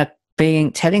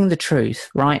 telling the truth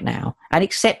right now and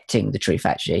accepting the truth,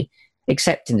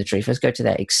 let's go to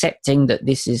that, accepting that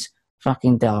this is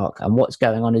fucking dark and what's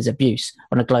going on is abuse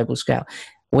on a global scale.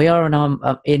 We are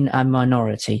in a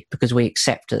minority because we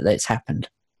accept that it's happened.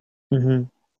 Mm-hmm.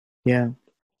 Yeah.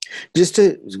 Just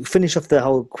to finish off the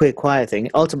whole queer choir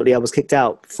thing, ultimately I was kicked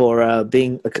out for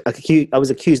being accused. I was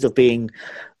accused of being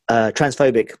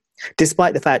transphobic,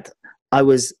 despite the fact I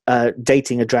was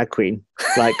dating a drag queen.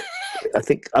 Like, I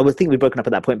think we'd broken up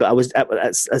at that point, but I was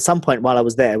at some point while I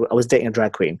was there, I was dating a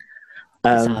drag queen.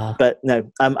 But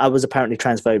no, I was apparently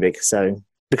transphobic. So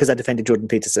because I defended Jordan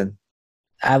Peterson.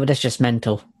 But that's just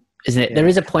mental, isn't it? Yeah. There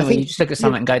is a point where you just look at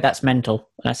something and go, "That's mental."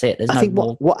 And that's it. There's I think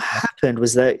what happened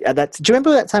was that do you remember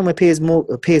that time where Piers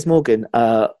Morgan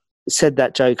said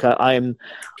that joke. I'm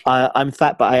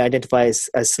fat, but I identify as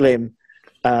slim,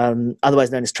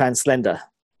 otherwise known as trans slender.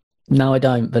 No, I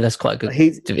don't, but that's quite good.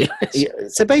 To be honest. Yeah,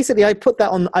 so basically, I put that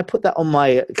on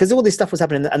my, because all this stuff was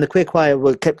happening, and the queer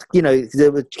choir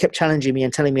kept challenging me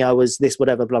and telling me I was this,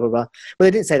 whatever, blah blah blah. But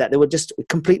they didn't say that; they were just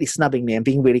completely snubbing me and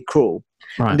being really cruel.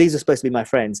 Right. And these are supposed to be my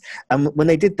friends. And when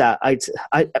they did that,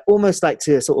 I almost like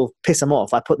to sort of piss them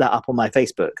off. I put that up on my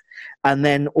Facebook, and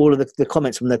then all of the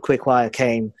comments from the queer choir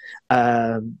came.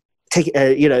 Take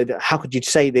it, how could you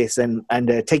say this and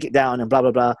take it down and blah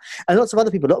blah blah. And lots of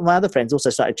other people, a lot of my other friends also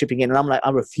started chipping in, and I'm like, I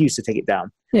refuse to take it down.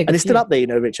 Yeah, and it's still up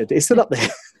there, Richard. It's still up there.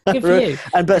 Good for you.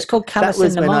 But it's called callous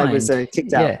in the mind. I was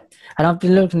kicked out. Yeah, and I've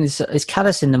been looking. It's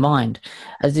callous in the mind.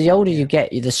 As the older you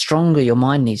get, the stronger your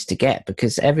mind needs to get,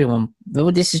 because everyone. Well,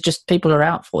 this is just people are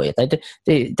out for you.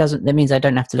 That means they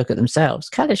don't have to look at themselves.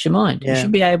 Callous your mind. Yeah. You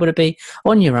should be able to be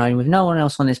on your own with no one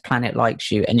else on this planet likes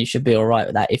you, and you should be all right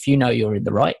with that if you know you're in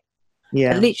the right.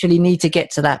 Yeah. I literally need to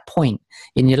get to that point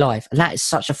in your life. And that is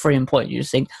such a freeing point. You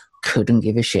just think, couldn't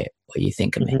give a shit what you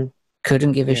think of me.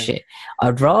 Couldn't give a shit.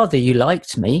 I'd rather you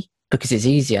liked me because it's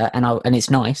easier and it's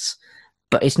nice,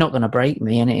 but it's not going to break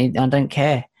me, and I don't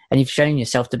care. And you've shown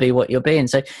yourself to be what you're being.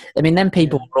 So, I mean, then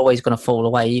people are always going to fall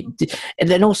away. And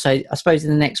then also, I suppose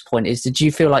the next point is, did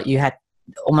you feel like you had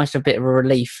almost a bit of a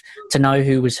relief to know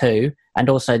who was who, and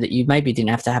also that you maybe didn't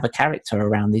have to have a character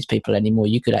around these people anymore?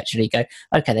 You could actually go,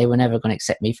 okay, they were never going to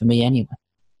accept me for me anyway.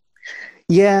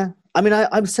 Yeah. I mean,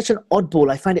 I'm such an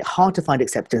oddball. I find it hard to find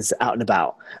acceptance out and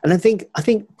about. And I think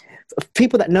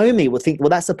people that know me will think, well,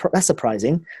 that's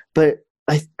surprising. But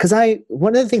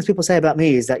one of the things people say about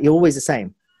me is that you're always the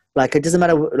same. Like, it doesn't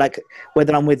matter, like,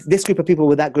 whether I'm with this group of people,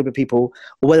 with that group of people,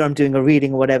 or whether I'm doing a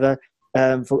reading or whatever,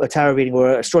 for a tarot reading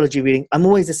or an astrology reading, I'm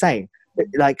always the same.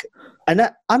 Like, and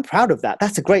I'm proud of that.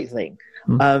 That's a great thing.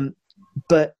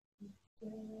 But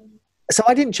so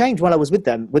I didn't change while I was with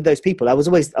them, with those people. I was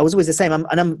always the same.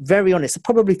 And I'm very honest,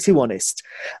 probably too honest.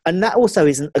 And that also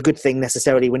isn't a good thing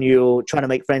necessarily when you're trying to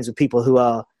make friends with people who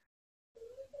are,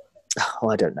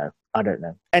 I don't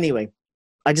know. Anyway,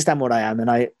 I just am what I am. And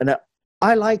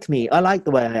I like me. I like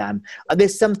the way I am.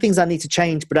 There's some things I need to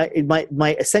change, but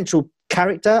my essential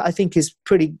character, I think, is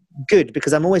pretty good,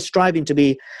 because I'm always striving to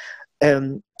be,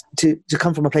 to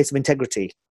come from a place of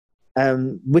integrity,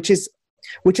 which is,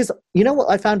 you know what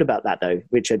I found about that though,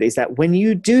 Richard, is that when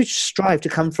you do strive to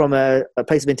come from a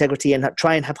place of integrity and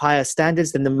try and have higher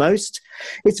standards than the most,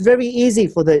 it's very easy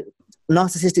for the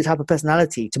narcissistic type of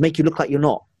personality to make you look like you're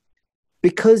not,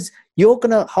 because you're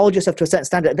going to hold yourself to a certain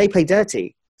standard. They play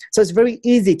dirty. So it's very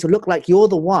easy to look like you're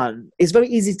the one. It's very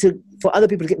easy for other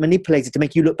people to get manipulated to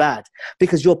make you look bad,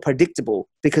 because you're predictable,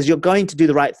 because you're going to do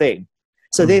the right thing.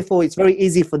 So therefore, it's very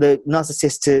easy for the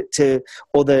narcissist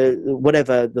or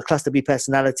the cluster B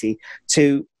personality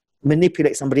to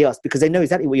manipulate somebody else, because they know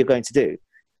exactly what you're going to do.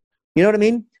 You know what I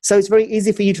mean? So it's very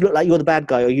easy for you to look like you're the bad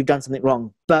guy or you've done something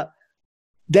wrong. But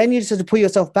then you just have to pull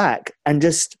yourself back and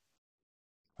just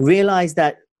realize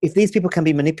that if these people can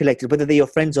be manipulated, whether they're your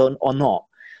friends or not,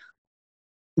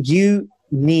 you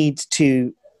need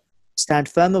to stand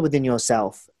firmer within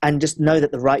yourself and just know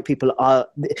that the right people are.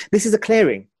 This is a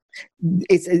clearing.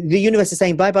 It's the universe is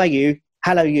saying bye bye you,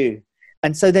 hello you.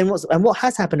 And so then what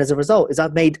has happened as a result is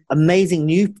I've made amazing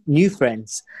new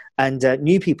friends and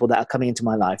new people that are coming into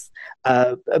my life.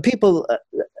 People,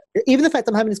 even the fact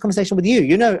that I'm having this conversation with you,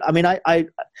 I mean, I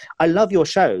love your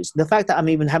shows. The fact that I'm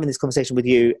even having this conversation with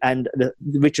you and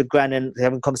Richard Grannon,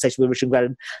 having a conversation with Richard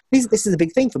Grannon, this is a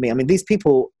big thing for me. I mean, these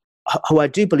people who I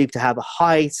do believe to have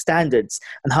high standards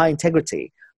and high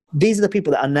integrity, these are the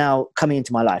people that are now coming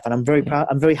into my life. And I'm very proud.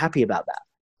 I'm very happy about that.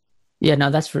 Yeah,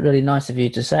 no, that's really nice of you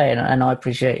to say. And I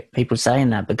appreciate people saying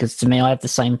that, because to me, I have the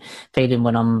same feeling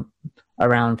when I'm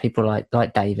around people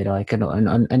like David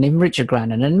Icke and even Richard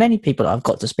Grannon and many people that I've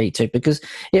got to speak to, because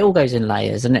it all goes in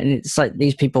layers. And it's like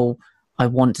these people, I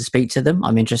want to speak to them.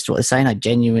 I'm interested in what they're saying. I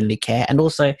genuinely care. And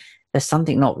also, there's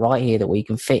something not right here that we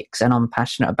can fix, and I'm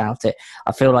passionate about it.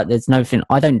 I feel like there's nothing,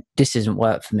 this isn't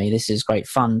work for me. This is great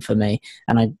fun for me.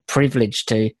 And I'm privileged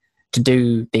to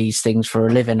do these things for a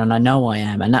living, and I know I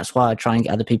am. And that's why I try and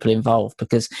get other people involved,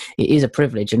 because it is a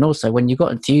privilege. And also, when you've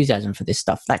got enthusiasm for this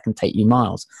stuff, that can take you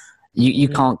miles. You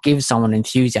can't give someone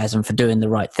enthusiasm for doing the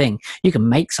right thing. You can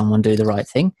make someone do the right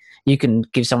thing. You can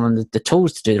give someone the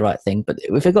tools to do the right thing. But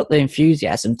if they've got the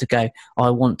enthusiasm to go, I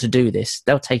want to do this,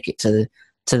 they'll take it to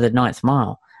the ninth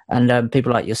mile. And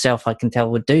people like yourself, I can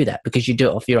tell, would do that, because you do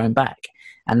it off your own back.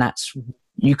 And that's,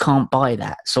 you can't buy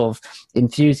that sort of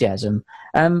enthusiasm.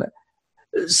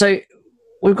 So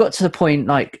we've got to the point,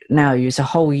 like now, it's a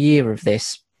whole year of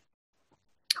this.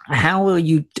 how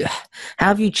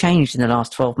have you changed in the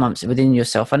last 12 months within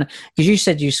yourself? And because you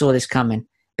said you saw this coming,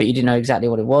 but you didn't know exactly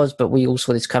what it was, but we all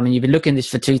saw this coming. You've been looking at this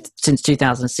since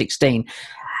 2016.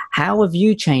 How have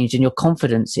you changed in your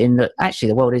confidence in that actually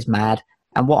the world is mad,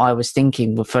 and what I was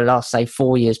thinking for the last, say,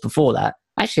 4 years before that,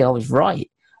 actually I was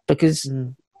right, because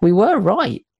we were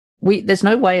right. There's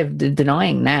no way of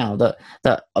denying now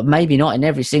that maybe not in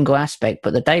every single aspect,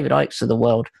 but the David Ickes of the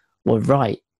world were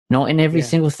right. Not in every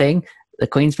single thing. The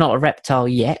Queen's not a reptile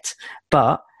yet,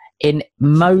 but in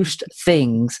most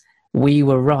things we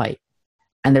were right.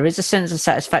 And there is a sense of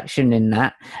satisfaction in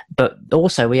that, but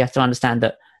also we have to understand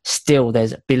that still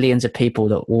there's billions of people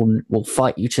that will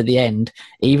fight you to the end,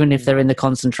 even if they're in the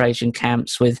concentration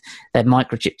camps with their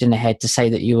microchipped in their head to say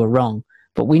that you were wrong.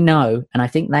 But we know, and I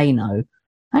think they know,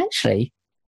 actually,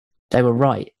 they were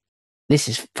right. This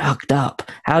is fucked up.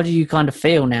 How do you kind of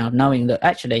feel now knowing that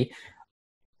actually,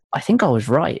 I think I was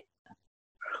right?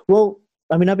 Well,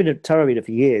 I mean, I've been a tarot reader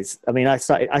for years. I mean, I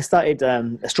started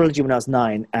astrology when I was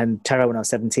 9 and tarot when I was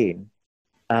 17.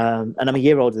 And I'm a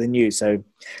year older than you. So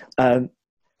I've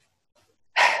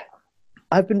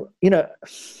been,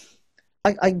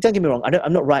 I don't get me wrong.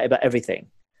 I'm not right about everything,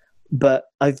 but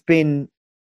I've been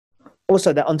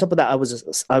also that on top of that, I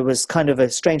was kind of a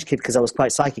strange kid because I was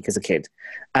quite psychic as a kid.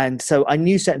 And so I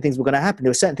knew certain things were going to happen. There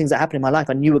were certain things that happened in my life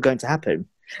I knew were going to happen.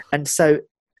 And so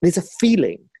there's a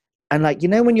feeling. And like,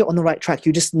 when you're on the right track,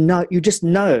 you just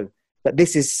know that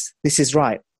this is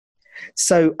right.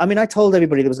 So, I mean, I told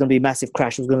everybody there was going to be a massive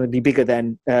crash. It was going to be bigger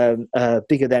than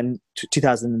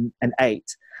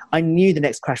 2008. I knew the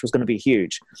next crash was going to be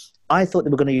huge. I thought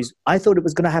it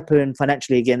was going to happen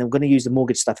financially again. They were going to use the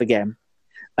mortgage stuff again.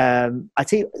 I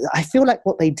feel like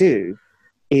what they do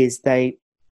is they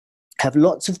have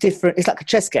lots of different, it's like a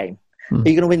chess game. Are you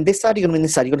going to win this side? You're going to win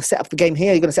this side. You're going to set up the game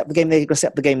here. You're going to set up the game there. You're going to set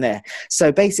up the game there. So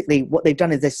basically what they've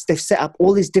done is they've set up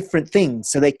all these different things.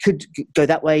 So they could go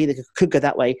that way. They could go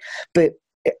that way. But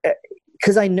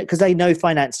because I know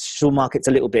financial markets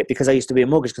a little bit, because I used to be a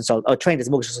mortgage consultant. I trained as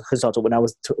a mortgage consultant when I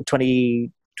was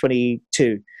 22.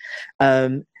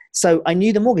 So I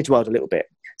knew the mortgage world a little bit.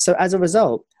 So as a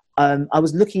result, I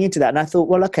was looking into that and I thought,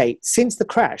 well, okay, since the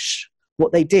crash,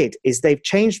 what they did is they've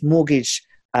changed mortgage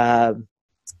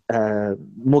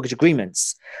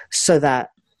agreements so that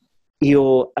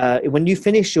when you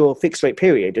finish your fixed rate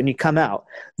period and you come out,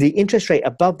 the interest rate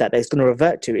above that it's going to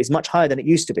revert to is much higher than it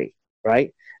used to be,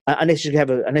 right? Unless you have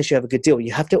a good deal,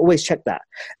 you have to always check that.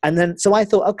 And then, so I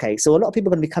thought, okay, so a lot of people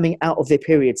are going to be coming out of their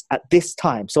periods at this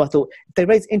time. So I thought, if they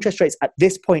raise interest rates at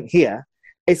this point here,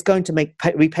 it's going to make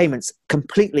repayments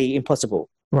completely impossible.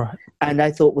 Right. And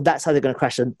I thought, well, that's how they're going to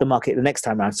crash the market the next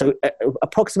time around. So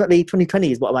approximately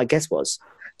 2020 is what my guess was.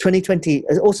 2020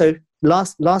 also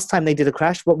last time they did a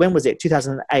crash. When was it?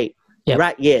 2008. Yep.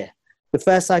 Rat year. The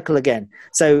first cycle again.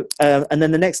 So and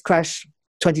then the next crash,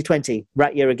 2020,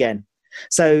 rat year again.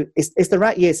 So it's the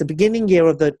rat year. It's the beginning year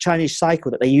of the Chinese cycle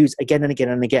that they use again and again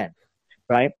and again,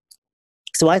 right?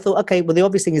 So I thought, okay, well, the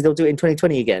obvious thing is they'll do it in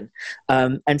 2020 again.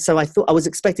 And so I thought I was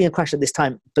expecting a crash at this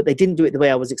time, but they didn't do it the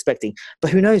way I was expecting.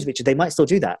 But who knows, Richard? They might still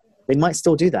do that. They might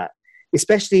still do that,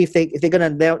 especially if they're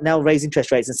going to now raise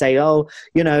interest rates and say, oh,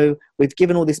 we've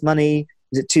given all this money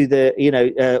to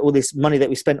the, all this money that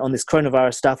we spent on this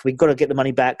coronavirus stuff. We've got to get the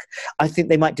money back. I think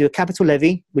they might do a capital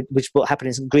levy, which what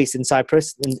happened in Greece and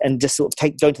Cyprus, and just sort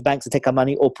of go to the banks and take our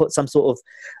money, or put some sort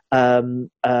of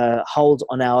hold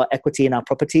on our equity and our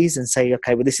properties and say,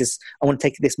 okay, well, I want to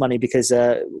take this money because,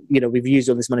 we've used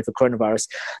all this money for coronavirus.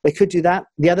 They could do that.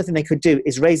 The other thing they could do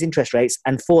is raise interest rates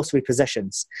and force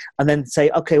repossessions, and then say,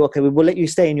 okay, we will let you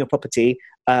stay in your property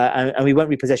and we won't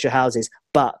repossess your houses,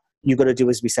 but you've got to do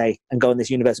as we say and go on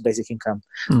this universal basic income.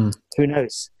 Who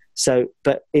knows? So,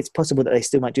 but it's possible that they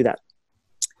still might do that.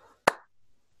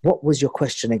 What was your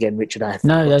question again, Richard?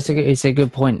 No, it's a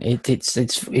good point.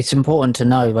 It's important to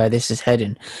know where this is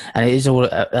heading, and it is all.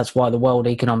 That's why the World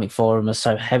Economic Forum is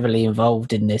so heavily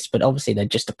involved in this. But obviously, they're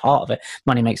just a part of it.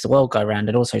 Money makes the world go round.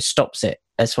 It also stops it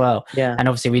as well. Yeah. And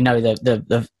obviously, we know that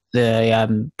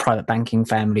the private banking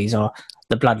families are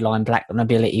the bloodline black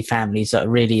nobility families that are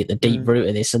really at the deep root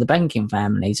of this, are the banking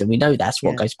families, and we know that's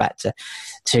what goes back to.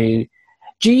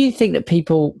 Do you think that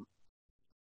people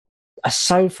are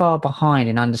so far behind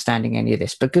in understanding any of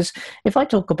this? Because if I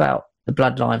talk about the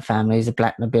bloodline families, the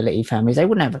black nobility families, they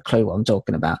wouldn't have a clue what I'm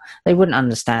talking about. They wouldn't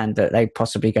understand that they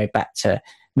possibly go back to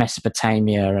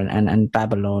Mesopotamia and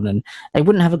Babylon, and they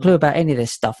wouldn't have a clue about any of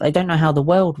this stuff. They don't know how the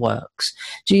world works.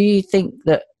 Do you think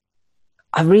that,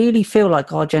 I really feel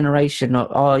like our generation, or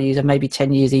our years, maybe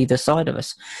 10 years either side of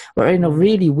us, we're in a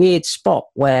really weird spot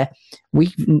where we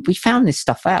found this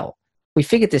stuff out. We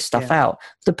figured this stuff out.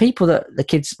 The people the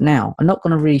kids now are not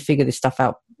going to really figure this stuff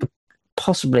out,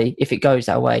 possibly if it goes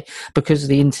that way, because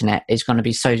the internet is going to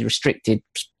be so restricted.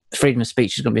 Freedom of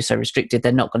speech is going to be so restricted.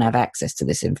 They're not going to have access to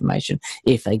this information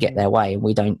if they get their way, and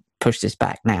we don't push this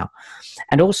back now.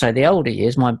 And also the older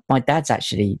years, my dad's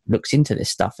actually looks into this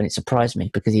stuff, and it surprised me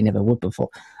because he never would before.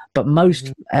 But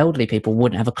most elderly people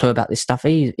wouldn't have a clue about this stuff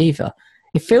either.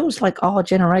 It feels like our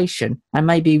generation, and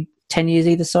maybe 10 years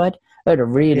either side, are a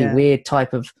really weird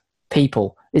type of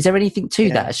people. Is there anything to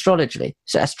that astrologically?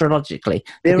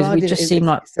 Because we just seem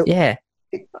like,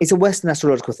 it's a Western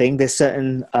astrological thing. There's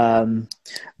certain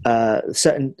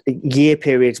certain year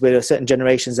periods where there are certain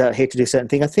generations that are here to do certain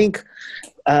thing. I think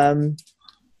I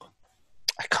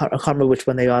can't remember which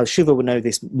one they are. Shiva will know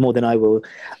this more than I will.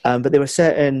 But there are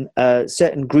certain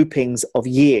groupings of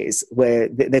years where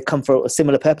they've come for a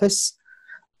similar purpose.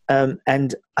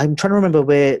 And I'm trying to remember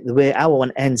where our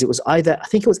one ends. It was either, I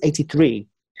think it was 83.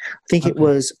 I think it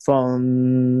was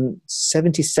from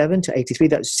 77 to 83.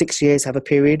 That's 6 years have a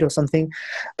period or something.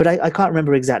 But I can't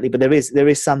remember exactly. But there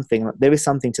is something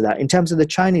to that. In terms of the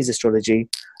Chinese astrology,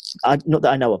 not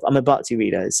that I know of. I'm a Bharti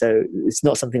reader, so it's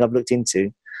not something I've looked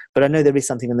into. But I know there is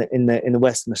something in the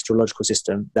Western astrological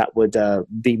system that would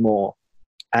be more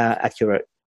accurate.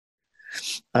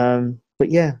 But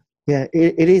yeah,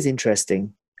 it is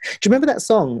interesting. Do you remember that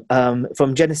song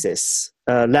from Genesis,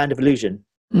 "Land of Illusion"?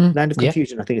 Land of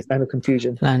Confusion, I think it's Land of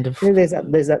Confusion. There's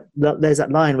that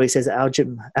line where he says,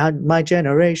 "My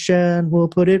generation will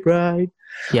put it right."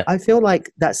 Yeah, I feel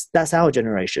like that's our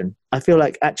generation. I feel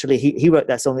like actually he wrote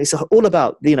that song. It's all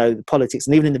about the politics,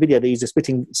 and even in the video they use the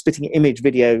spitting image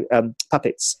video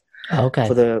puppets. Okay.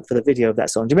 For the video of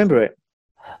that song. Do you remember it?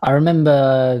 I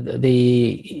remember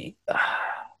the.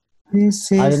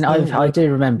 I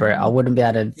do remember it. I wouldn't be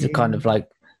able to kind of like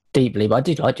deeply, but I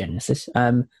do like Genesis.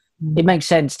 It makes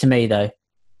sense to me though.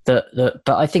 But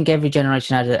I think every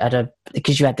generation had a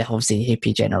because you had the obviously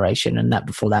hippie generation, and that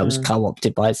before that was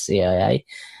co-opted by the CIA.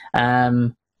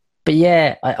 But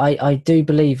yeah, I do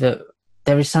believe that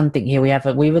there is something here.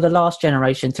 We were the last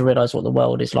generation to realise what the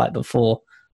world is like before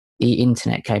the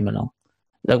internet came along.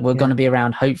 Like we're going to be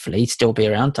around, hopefully still be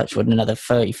around, touch wood, in another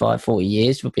 35, 40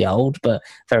 years. We'll be old, but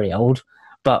very old.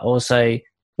 But also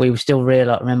we will still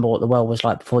remember what the world was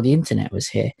like before the internet was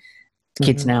here.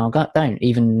 Kids now don't.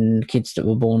 Even kids that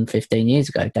were born 15 years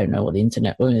ago don't know what the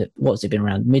internet was. What's it been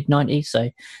around? Mid-90s? So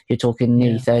you're talking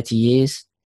nearly 30 years,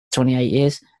 28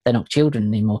 years. They're not children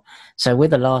anymore. So we're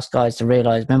the last guys to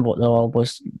realise, remember what the world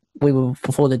was. We were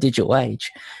before the digital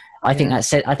age. I think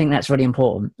that's really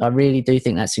important. I really do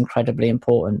think that's incredibly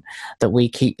important that we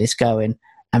keep this going.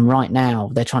 And right now,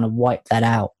 they're trying to wipe that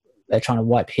out. They're trying to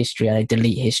wipe history. They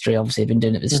delete history. Obviously, they've been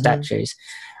doing it with statues.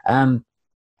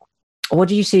 What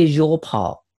do you see as your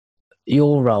part,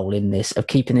 your role in this, of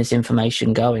keeping this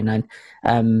information going?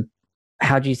 And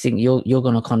how do you think you're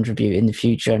going to contribute in the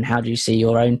future? And how do you see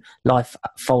your own life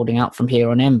folding out from here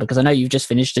on in? Because I know you've just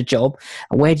finished a job.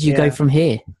 Where do you go from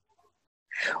here?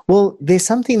 Well, there's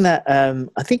something that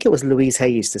I think it was Louise Hay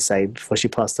used to say before she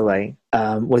passed away,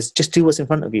 was just do what's in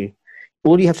front of you.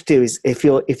 All you have to do is if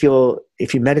you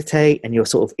meditate and you're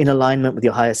sort of in alignment with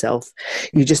your higher self,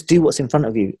 you just do what's in front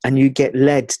of you and you get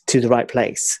led to the right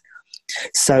place.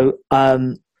 So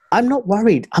I'm not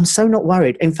worried. I'm so not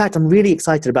worried. In fact, I'm really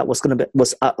excited about what's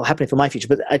happening for my future.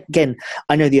 But again,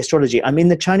 I know the astrology. I'm in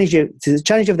the Chinese year.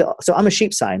 So I'm a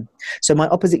sheep sign. So my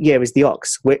opposite year is the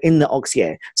ox. We're in the ox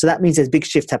year. So that means there's big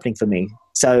shift happening for me.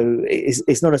 So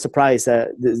it's not a surprise that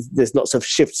there's lots of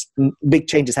shifts, big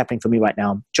changes happening for me right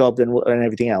now, job and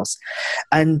everything else.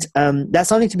 And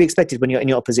that's only to be expected when you're in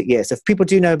your opposite year. So if people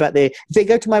do know about if they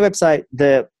go to my website,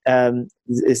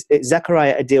 it's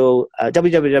Zachariah Adil,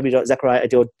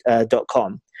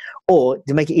 www.zachariahadil.com, or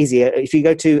to make it easier, if you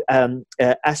go to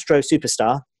Astro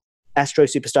Superstar,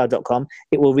 astrosuperstar.com,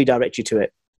 it will redirect you to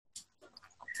it.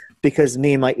 Because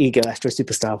me and my ego, Astro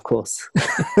Superstar, of course.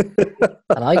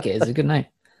 I like it. It's a good name.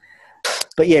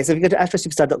 But yeah, so if you go to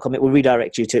astrosuperstar.com, it will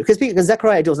redirect you to, because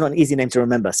Zachariah Adil is not an easy name to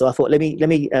remember. So I thought, let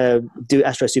me do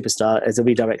Astro Superstar as a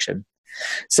redirection.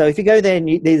 So if you go there,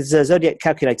 and there's a zodiac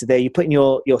calculator there. You put in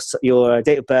your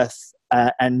date of birth,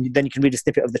 and then you can read a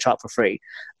snippet of the chart for free.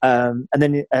 And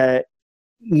then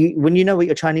when you know what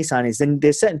your Chinese sign is, then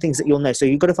there's certain things that you'll know. So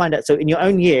you've got to find out. So in your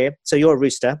own year, so you're a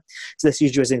rooster. So let's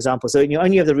use you as an example. So in your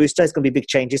own year of the rooster, it's going to be big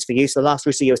changes for you. So the last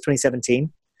rooster year was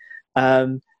 2017.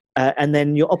 And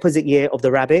then your opposite year of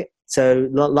the rabbit. So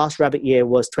last rabbit year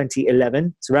was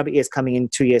 2011. So rabbit year is coming in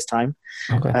 2 years' time.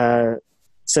 Okay.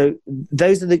 So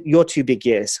those are your two big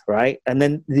years, right? And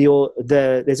then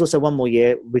there's also one more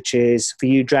year, which is for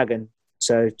you, dragon.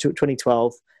 So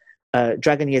 2012.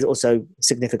 Dragon year is also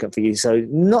significant for you. So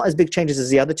not as big changes as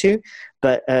the other two,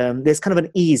 but there's kind of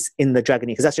an ease in the Dragon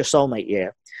year because that's your soulmate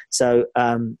year. So,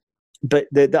 but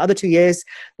the other 2 years,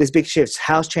 there's big shifts.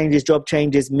 House changes, job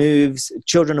changes, moves,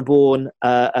 children are born,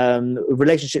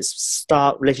 relationships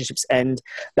start, relationships end,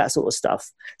 that sort of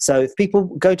stuff. So if people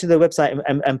go to the website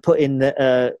and put in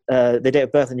the date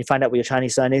of birth and you find out what your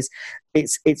Chinese sign is,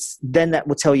 it's then that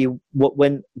will tell you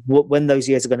when those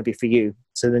years are going to be for you.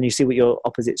 So then you see what your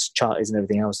opposite's chart is and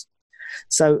everything else.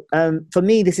 So for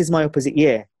me, this is my opposite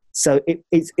year. So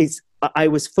I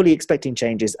was fully expecting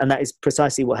changes, and that is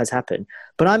precisely what has happened.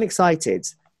 But I'm excited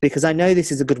because I know this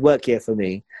is a good work year for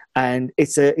me, and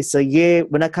it's a year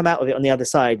when I come out of it on the other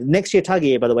side. Next year, Tiger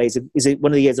year, by the way, is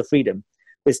one of the years of freedom.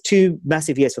 There's 2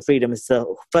 massive years for freedom. It's the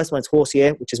first one's horse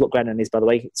year, which is what Grandon is, by the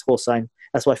way. It's horse sign.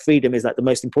 That's why freedom is like the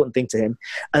most important thing to him.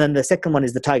 And then the second one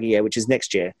is the Tiger year, which is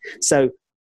next year. So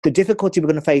the difficulty we're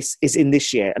going to face is in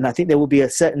this year, and I think there will be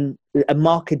a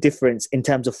marked difference in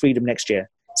terms of freedom next year.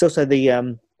 It's also the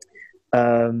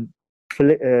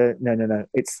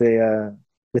it's the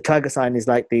tiger sign is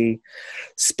like the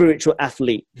spiritual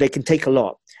athlete. They can take a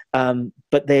lot,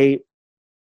 but they're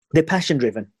passion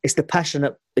driven. It's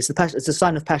a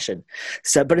sign of passion.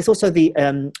 So, but it's also the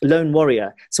lone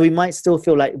warrior. So we might still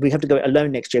feel like we have to go it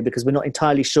alone next year because we're not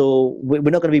entirely sure. We're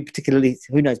not going to be particularly,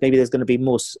 who knows, maybe there's going to be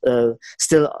more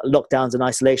still lockdowns and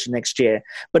isolation next year.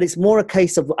 But it's more a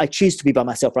case of I choose to be by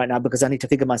myself right now because I need to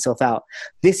figure myself out.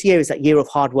 This year is that year of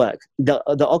hard work. The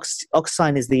ox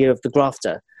sign is the year of the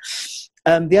grafter.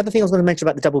 The other thing I was going to mention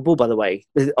about the double bull, by the way,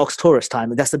 the Ox-Taurus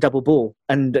time, that's the double bull.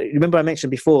 And remember I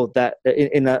mentioned before that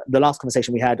in the last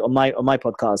conversation we had on my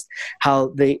podcast, how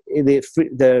the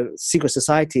secret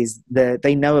societies,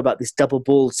 they know about this double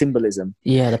bull symbolism.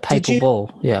 Yeah, the papal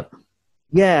bull. Yeah.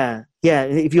 Yeah.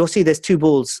 If you'll see, there's 2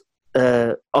 bulls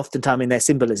oftentimes in their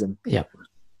symbolism. Yeah.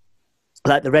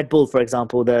 Like the Red Bull, for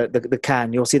example, the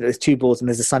can, you'll see that there's 2 balls and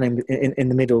there's a sun in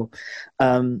the middle.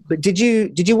 But did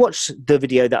you watch the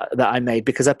video that I made?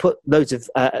 Because I put loads of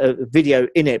video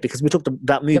in it because we talked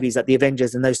about movies like the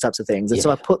Avengers and those types of things. And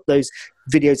so I put those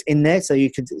videos in there so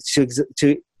you could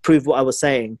to prove what I was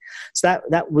saying. So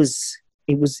that was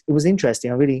interesting.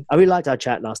 I really liked our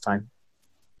chat last time.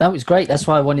 That was great. That's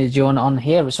why I wanted you on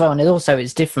here as well. And also,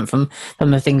 it's different from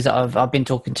the things that I've been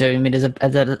talking to. I mean, there's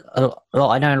a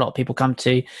lot. I know a lot of people come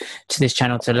to this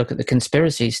channel to look at the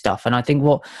conspiracy stuff. And I think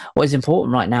what is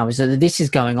important right now is that this is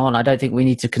going on. I don't think we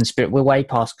need to We're way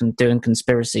past doing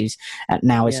conspiracies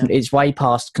now. It's way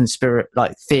past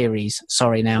theories.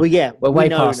 Sorry, now. Well, yeah, we're way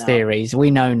past theories. We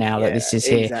know now that this is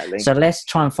here. Exactly. So let's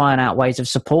try and find out ways of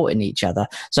supporting each other.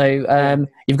 So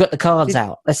you've got the cards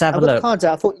out. Let's have a look. The cards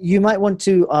out. I thought you might want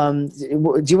to. Do you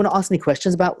want to ask any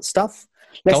questions about stuff?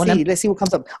 Let's see what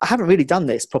comes up. I haven't really done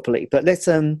this properly, but let's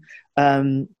ask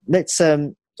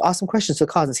some questions to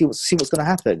the cards and see what's going to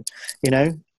happen. You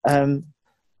know,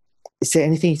 is there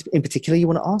anything in particular you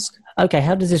want to ask? Okay,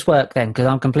 how does this work then? Because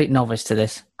I'm a complete novice to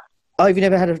this. Oh, have you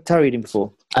never had a tarot reading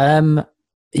before?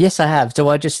 Yes, I have. Do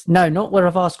I just not where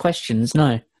I've asked questions?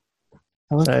 No.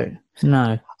 Okay. So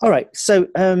no. All right. So,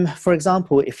 for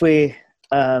example, if we're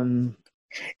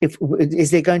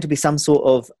is there going to be some sort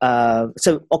of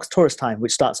so Ox-Taurus time,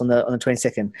 which starts on the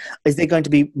 22nd, is there going to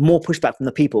be more pushback from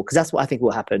the people? Because that's what I think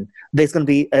will happen. There's going to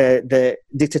be the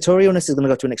dictatorialness is going to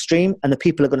go to an extreme, and the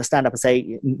people are going to stand up and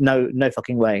say no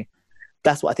fucking way.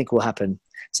 That's what I think will happen.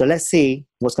 So let's see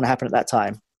what's going to happen at that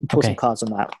time. Pull some cards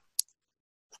on that.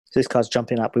 So this card's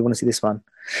jumping up. We want to see this one.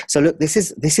 So look, this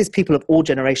is people of all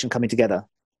generation coming together.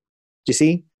 Do you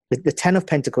see? The 10 of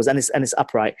Pentacles, and it's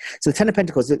upright. So the 10 of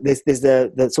Pentacles, there's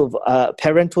the sort of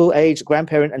parental age,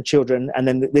 grandparent and children, and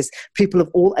then there's people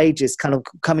of all ages kind of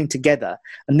coming together.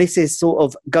 And this is sort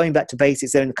of going back to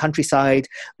basics. They're in the countryside.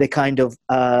 They're kind of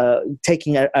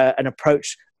taking an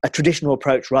approach, a traditional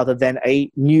approach rather than a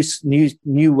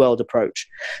new world approach.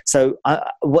 So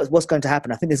what's going to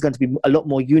happen? I think there's going to be a lot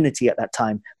more unity at that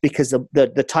time, because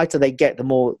the tighter they get,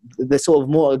 the sort of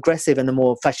more aggressive and the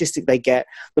more fascistic they get,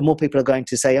 the more people are going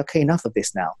to say, okay, enough of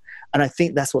this now. And I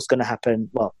think that's what's going to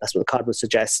happen. Well, that's what the card would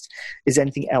suggest. Is there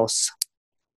anything else?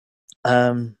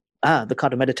 The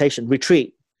card of meditation,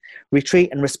 retreat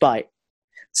and respite.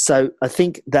 So I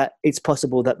think that it's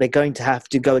possible that they're going to have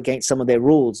to go against some of their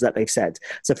rules that they've said.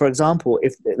 So, for example,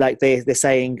 if like they're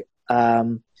saying,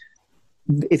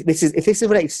 if this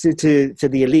relates to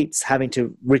the elites having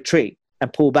to retreat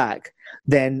and pull back,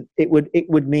 then it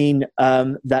would mean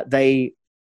that they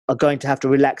are going to have to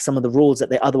relax some of the rules that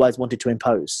they otherwise wanted to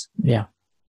impose. Yeah.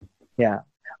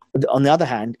 On the other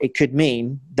hand, it could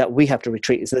mean that we have to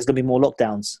retreat, so there's going to be more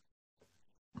lockdowns.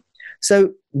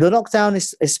 So the lockdown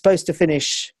is supposed to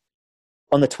finish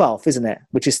on the 12th, isn't it?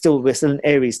 Which is we're still in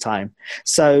Aries time.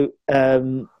 So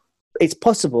it's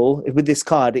possible with this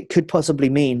card, it could possibly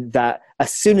mean that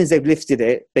as soon as they've lifted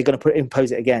it, they're going to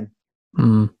impose it again.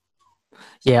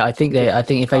 Yeah, I think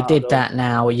if they did that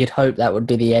now, you'd hope that would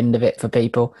be the end of it for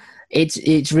people.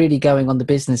 It's really going on the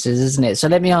businesses, isn't it? So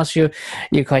let me ask you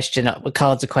your question,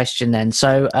 cards a question then.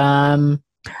 So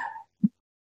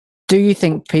do you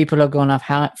think people are going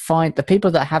to find, the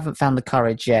people that haven't found the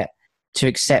courage yet to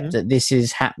accept that this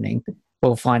is happening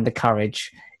will find the courage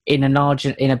in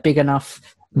a big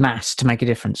enough mass to make a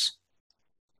difference?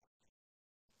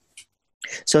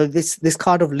 So this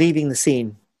card of leaving the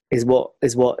scene is what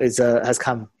has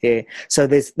come here. So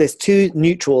there's two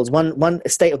neutrals, one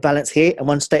state of balance here and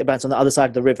one state of balance on the other side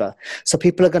of the river. So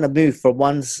people are going to move from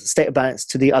one state of balance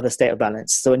to the other state of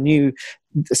balance. So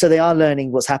they are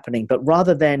learning what's happening, but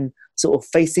rather than sort of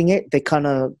facing it, they kind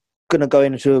of going to go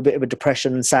into a bit of a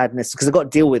depression and sadness because they've got to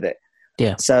deal with it.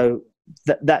 Yeah. So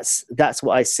that's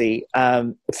what I see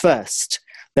first.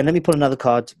 Then let me pull another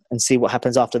card and see what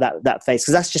happens after that phase,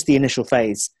 because that's just the initial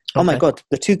phase. Okay. Oh my God,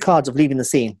 the two cards of leaving the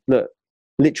scene. Look,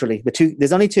 literally,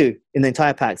 there's only two in the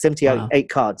entire pack, 78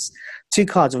 cards. Two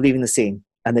cards of leaving the scene,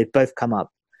 and they've both come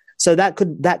up. So that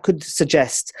could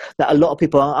suggest that a lot of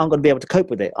people aren't going to be able to cope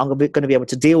with it, aren't going to be able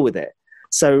to deal with it.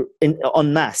 So en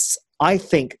masse, I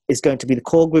think is going to be the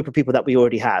core group of people that we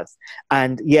already have.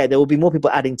 And yeah, there will be more people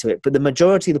adding to it, but the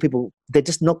majority of the people, they're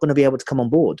just not going to be able to come on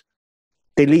board.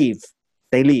 They leave.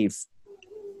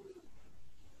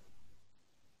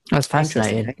 That's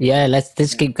fascinating. Yeah,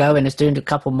 let's keep going. Let's do a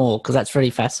couple more, because that's really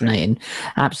fascinating.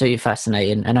 Absolutely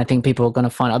fascinating. And I think people are going to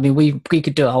find, I mean, we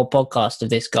could do a whole podcast of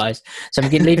this, guys. So we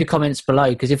can leave your comments below,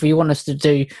 because if you want us to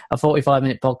do a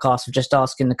 45-minute podcast of just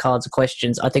asking the cards of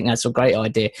questions, I think that's a great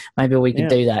idea. Maybe we can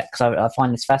do that, because I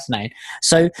find this fascinating.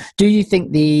 So do you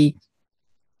think the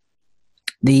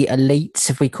elites,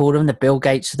 if we call them, the Bill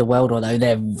Gates of the world, although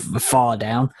they're far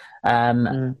down,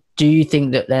 do you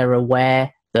think that they're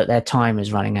aware that their time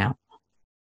is running out?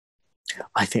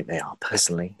 I think they are,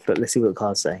 personally, but let's see what the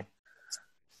cards say.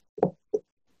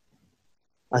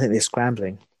 I think they're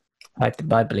scrambling. I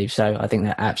believe so. I think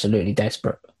they're absolutely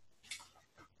desperate.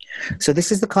 So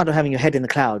this is the card of having your head in the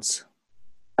clouds,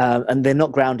 and they're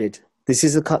not grounded. This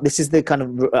is the kind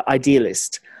of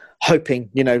idealist,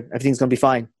 hoping everything's going to be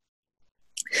fine.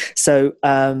 So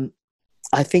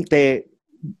I think they're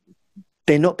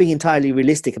not being entirely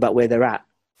realistic about where they're at,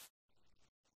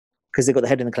 because they've got the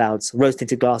head in the clouds,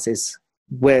 rose-tinted glasses,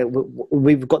 where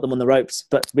we've got them on the ropes,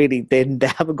 but really they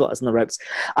haven't got us on the ropes.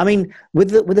 I mean,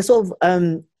 with the sort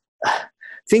of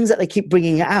things that they keep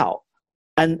bringing out,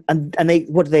 and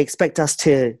what do they expect us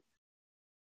to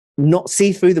not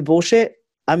see through the bullshit?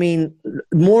 I mean,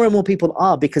 more and more people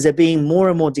are, because they're being more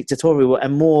and more dictatorial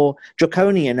and more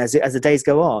draconian as the days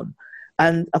go on.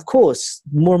 And of course,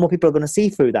 more and more people are going to see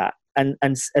through that and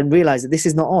realize that this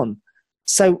is not on.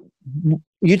 So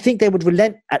you'd think they would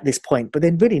relent at this point, but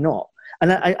they're really not.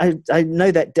 And I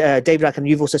know that David Icke,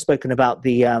 you've also spoken about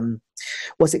the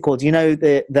what's it called?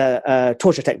 The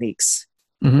torture techniques,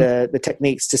 the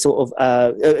techniques to sort of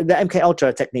the MK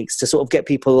Ultra techniques to sort of get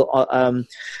people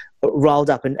riled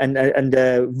up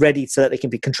and ready so that they can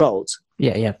be controlled.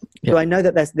 Yeah. So I know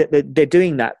that they're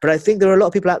doing that, but I think there are a lot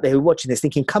of people out there who are watching this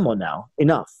thinking, "Come on now,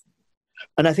 enough."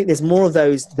 And I think there's more of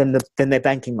those than they're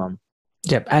banking on.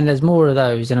 Yep, and there's more of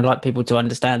those, and I'd like people to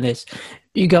understand this.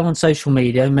 You go on social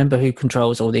media, remember who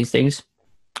controls all these things.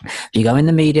 You go in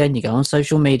the media and you go on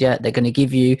social media, they're going to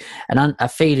give you a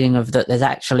feeling of that there's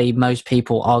actually most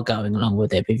people are going along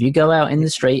with it. But if you go out in the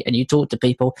street and you talk to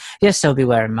people, yes, they'll be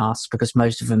wearing masks, because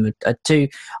most of them are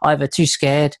either too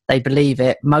scared, they believe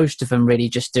it. Most of them really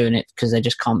just doing it because they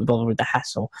just can't be bothered with the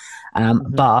hassle.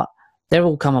 But there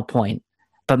will come a point.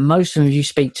 But most of them, you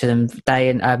speak to them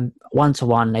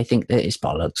one-to-one, they think that it's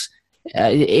bollocks.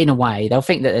 In a way, they'll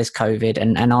think that there's COVID,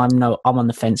 and I'm on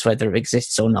the fence whether it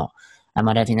exists or not. I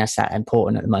don't think that's that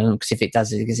important at the moment, because if it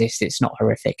does exist, it's not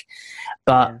horrific.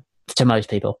 But to most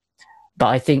people. But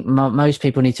I think most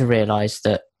people need to realise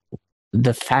that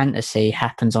the fantasy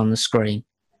happens on the screen.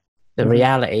 The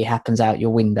reality happens out your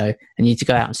window, and you need to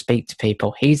go out and speak to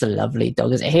people. He's a lovely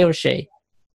dog. Is it he or she?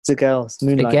 It's a girl. It's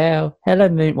Moonlight. A girl. Hello,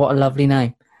 Moon. What a lovely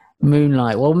name.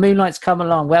 Moonlight. Well, Moonlight's come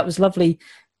along. Well, it was lovely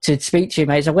to speak to you,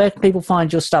 mate. So where can people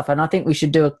find your stuff? And I think we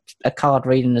should do a card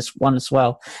reading as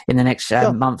well in the next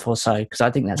month or so, because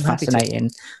I think that's fascinating.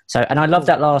 So, and I love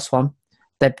that last one.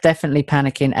 They're definitely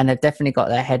panicking, and they've definitely got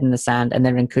their head in the sand, and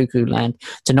they're in cuckoo land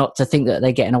to think that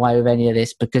they're getting away with any of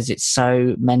this, because it's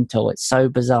so mental. It's so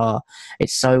bizarre.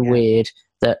 It's so weird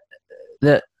that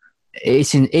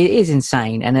it is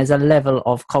insane, and there's a level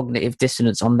of cognitive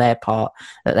dissonance on their part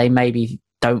that they maybe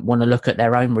don't want to look at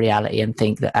their own reality and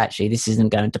think that actually this isn't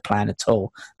going to plan at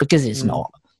all, because it's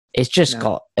not. It's just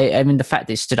I mean, the fact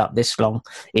that it stood up this long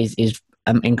is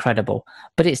incredible.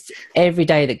 But it's every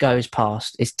day that goes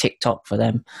past is TikTok for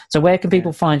them. So where can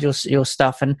people find your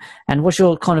stuff, and what's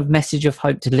your kind of message of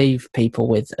hope to leave people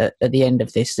with at the end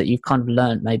of this that you've kind of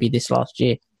learned maybe this last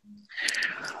year?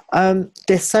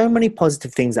 There's so many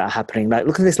positive things that are happening. Like,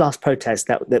 look at this last protest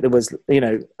that there was,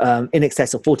 in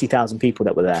excess of 40,000 people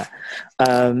that were there,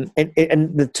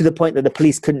 and to the point that the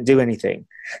police couldn't do anything.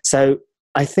 So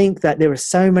I think that there are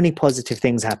so many positive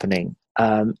things happening,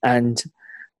 and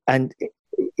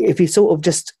if you sort of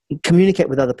just communicate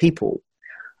with other people,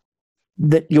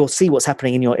 that you'll see what's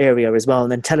happening in your area as well.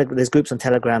 And then there's groups on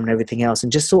Telegram and everything else,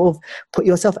 and just sort of put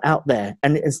yourself out there,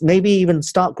 and maybe even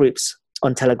start groups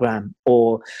on Telegram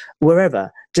or wherever,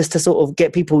 just to sort of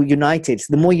get people united.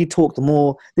 The more you talk, the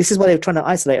more, this is why they're trying to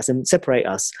isolate us and separate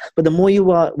us. But the more you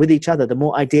are with each other, the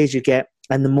more ideas you get,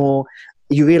 and the more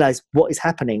you realize what is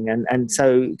happening. And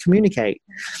so communicate.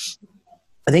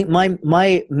 I think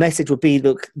my message would be,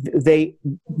 look,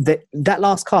 that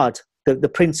last card, the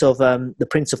Prince of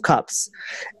Cups,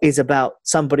 is about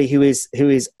somebody who is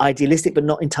idealistic but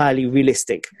not entirely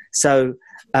realistic. So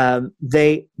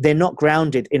they're not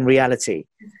grounded in reality.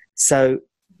 So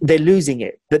they're losing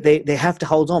it, but they have to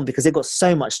hold on because they've got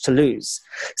so much to lose.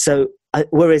 So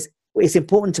whereas it's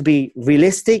important to be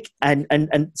realistic and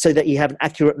so that you have an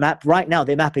accurate map. Right now,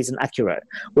 their map isn't accurate,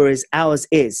 whereas ours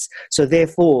is. So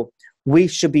therefore, we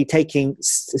should be taking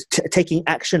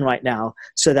action right now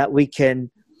so that we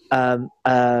can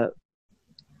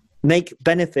make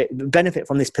benefit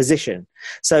from this position.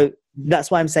 So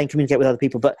that's why I'm saying communicate with other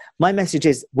people. But my message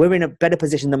is, we're in a better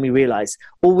position than we realize.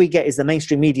 All we get is the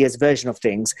mainstream media's version of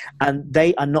things, and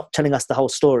they are not telling us the whole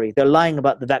story. They're lying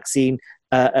about the vaccine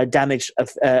damage of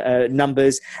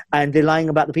numbers, and they're lying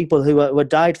about the people who were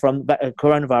died from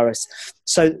coronavirus.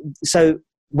 So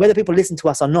whether people listen to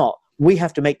us or not, we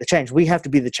have to make the change. We have to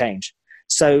be the change.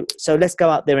 So let's go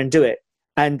out there and do it.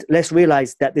 And let's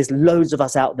realize that there's loads of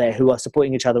us out there who are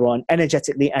supporting each other on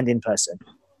energetically and in person.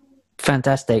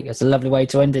 Fantastic. It's a lovely way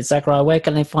to end it. Zachariah, where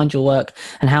can they find your work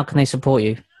and how can they support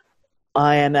you?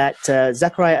 I am at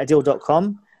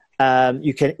ZachariahAdil.com.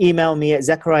 You can email me at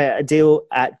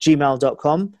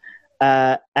ZachariahAdil@gmail.com.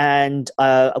 And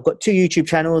I've got 2 YouTube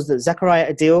channels,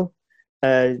 Zachariah Adil.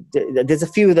 There's a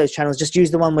few of those channels. Just use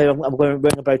the one where I'm wearing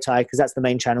a bow tie, because that's the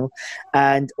main channel,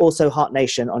 and also Heart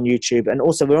Nation on YouTube, and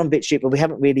also we're on BitChute, but we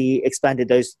haven't really expanded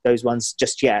those ones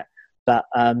just yet. But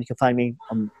you can find me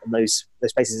on those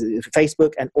places,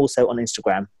 Facebook and also on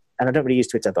Instagram. And I don't really use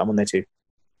Twitter, but I'm on there too.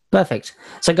 Perfect.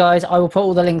 So guys, I will put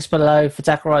all the links below for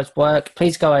Zachariah's work.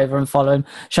 Please go over and follow him,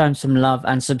 show him some love,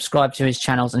 and subscribe to his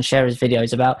channels and share his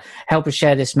videos help us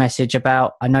share this message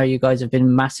about, I know you guys have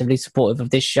been massively supportive of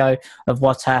this show, of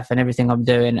WhatsApp and everything I'm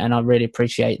doing, and I really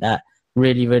appreciate that.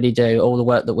 Really, really do. All the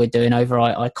work that we're doing over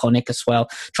Iconic as well,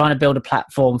 trying to build a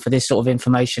platform for this sort of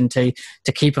information to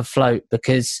keep afloat,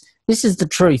 because this is the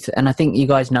truth, and I think you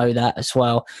guys know that as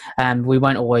well. We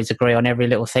won't always agree on every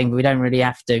little thing, but we don't really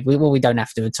have to. We don't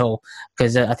have to at all,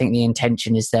 because I think the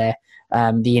intention is there.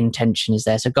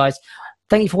 So guys,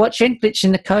 thank you for watching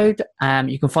Glitching the Code.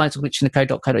 You can find us on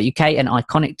glitchingthecode.co.uk and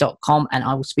iconic.com, and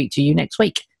I will speak to you next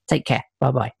week. Take care.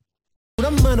 Bye-bye.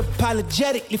 I'm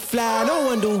unapologetically fly. I don't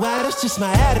wonder why, that's just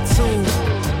my attitude.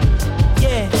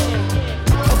 Yeah.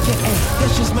 Okay, hey,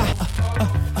 that's just my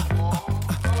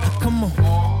come on.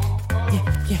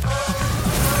 Yeah.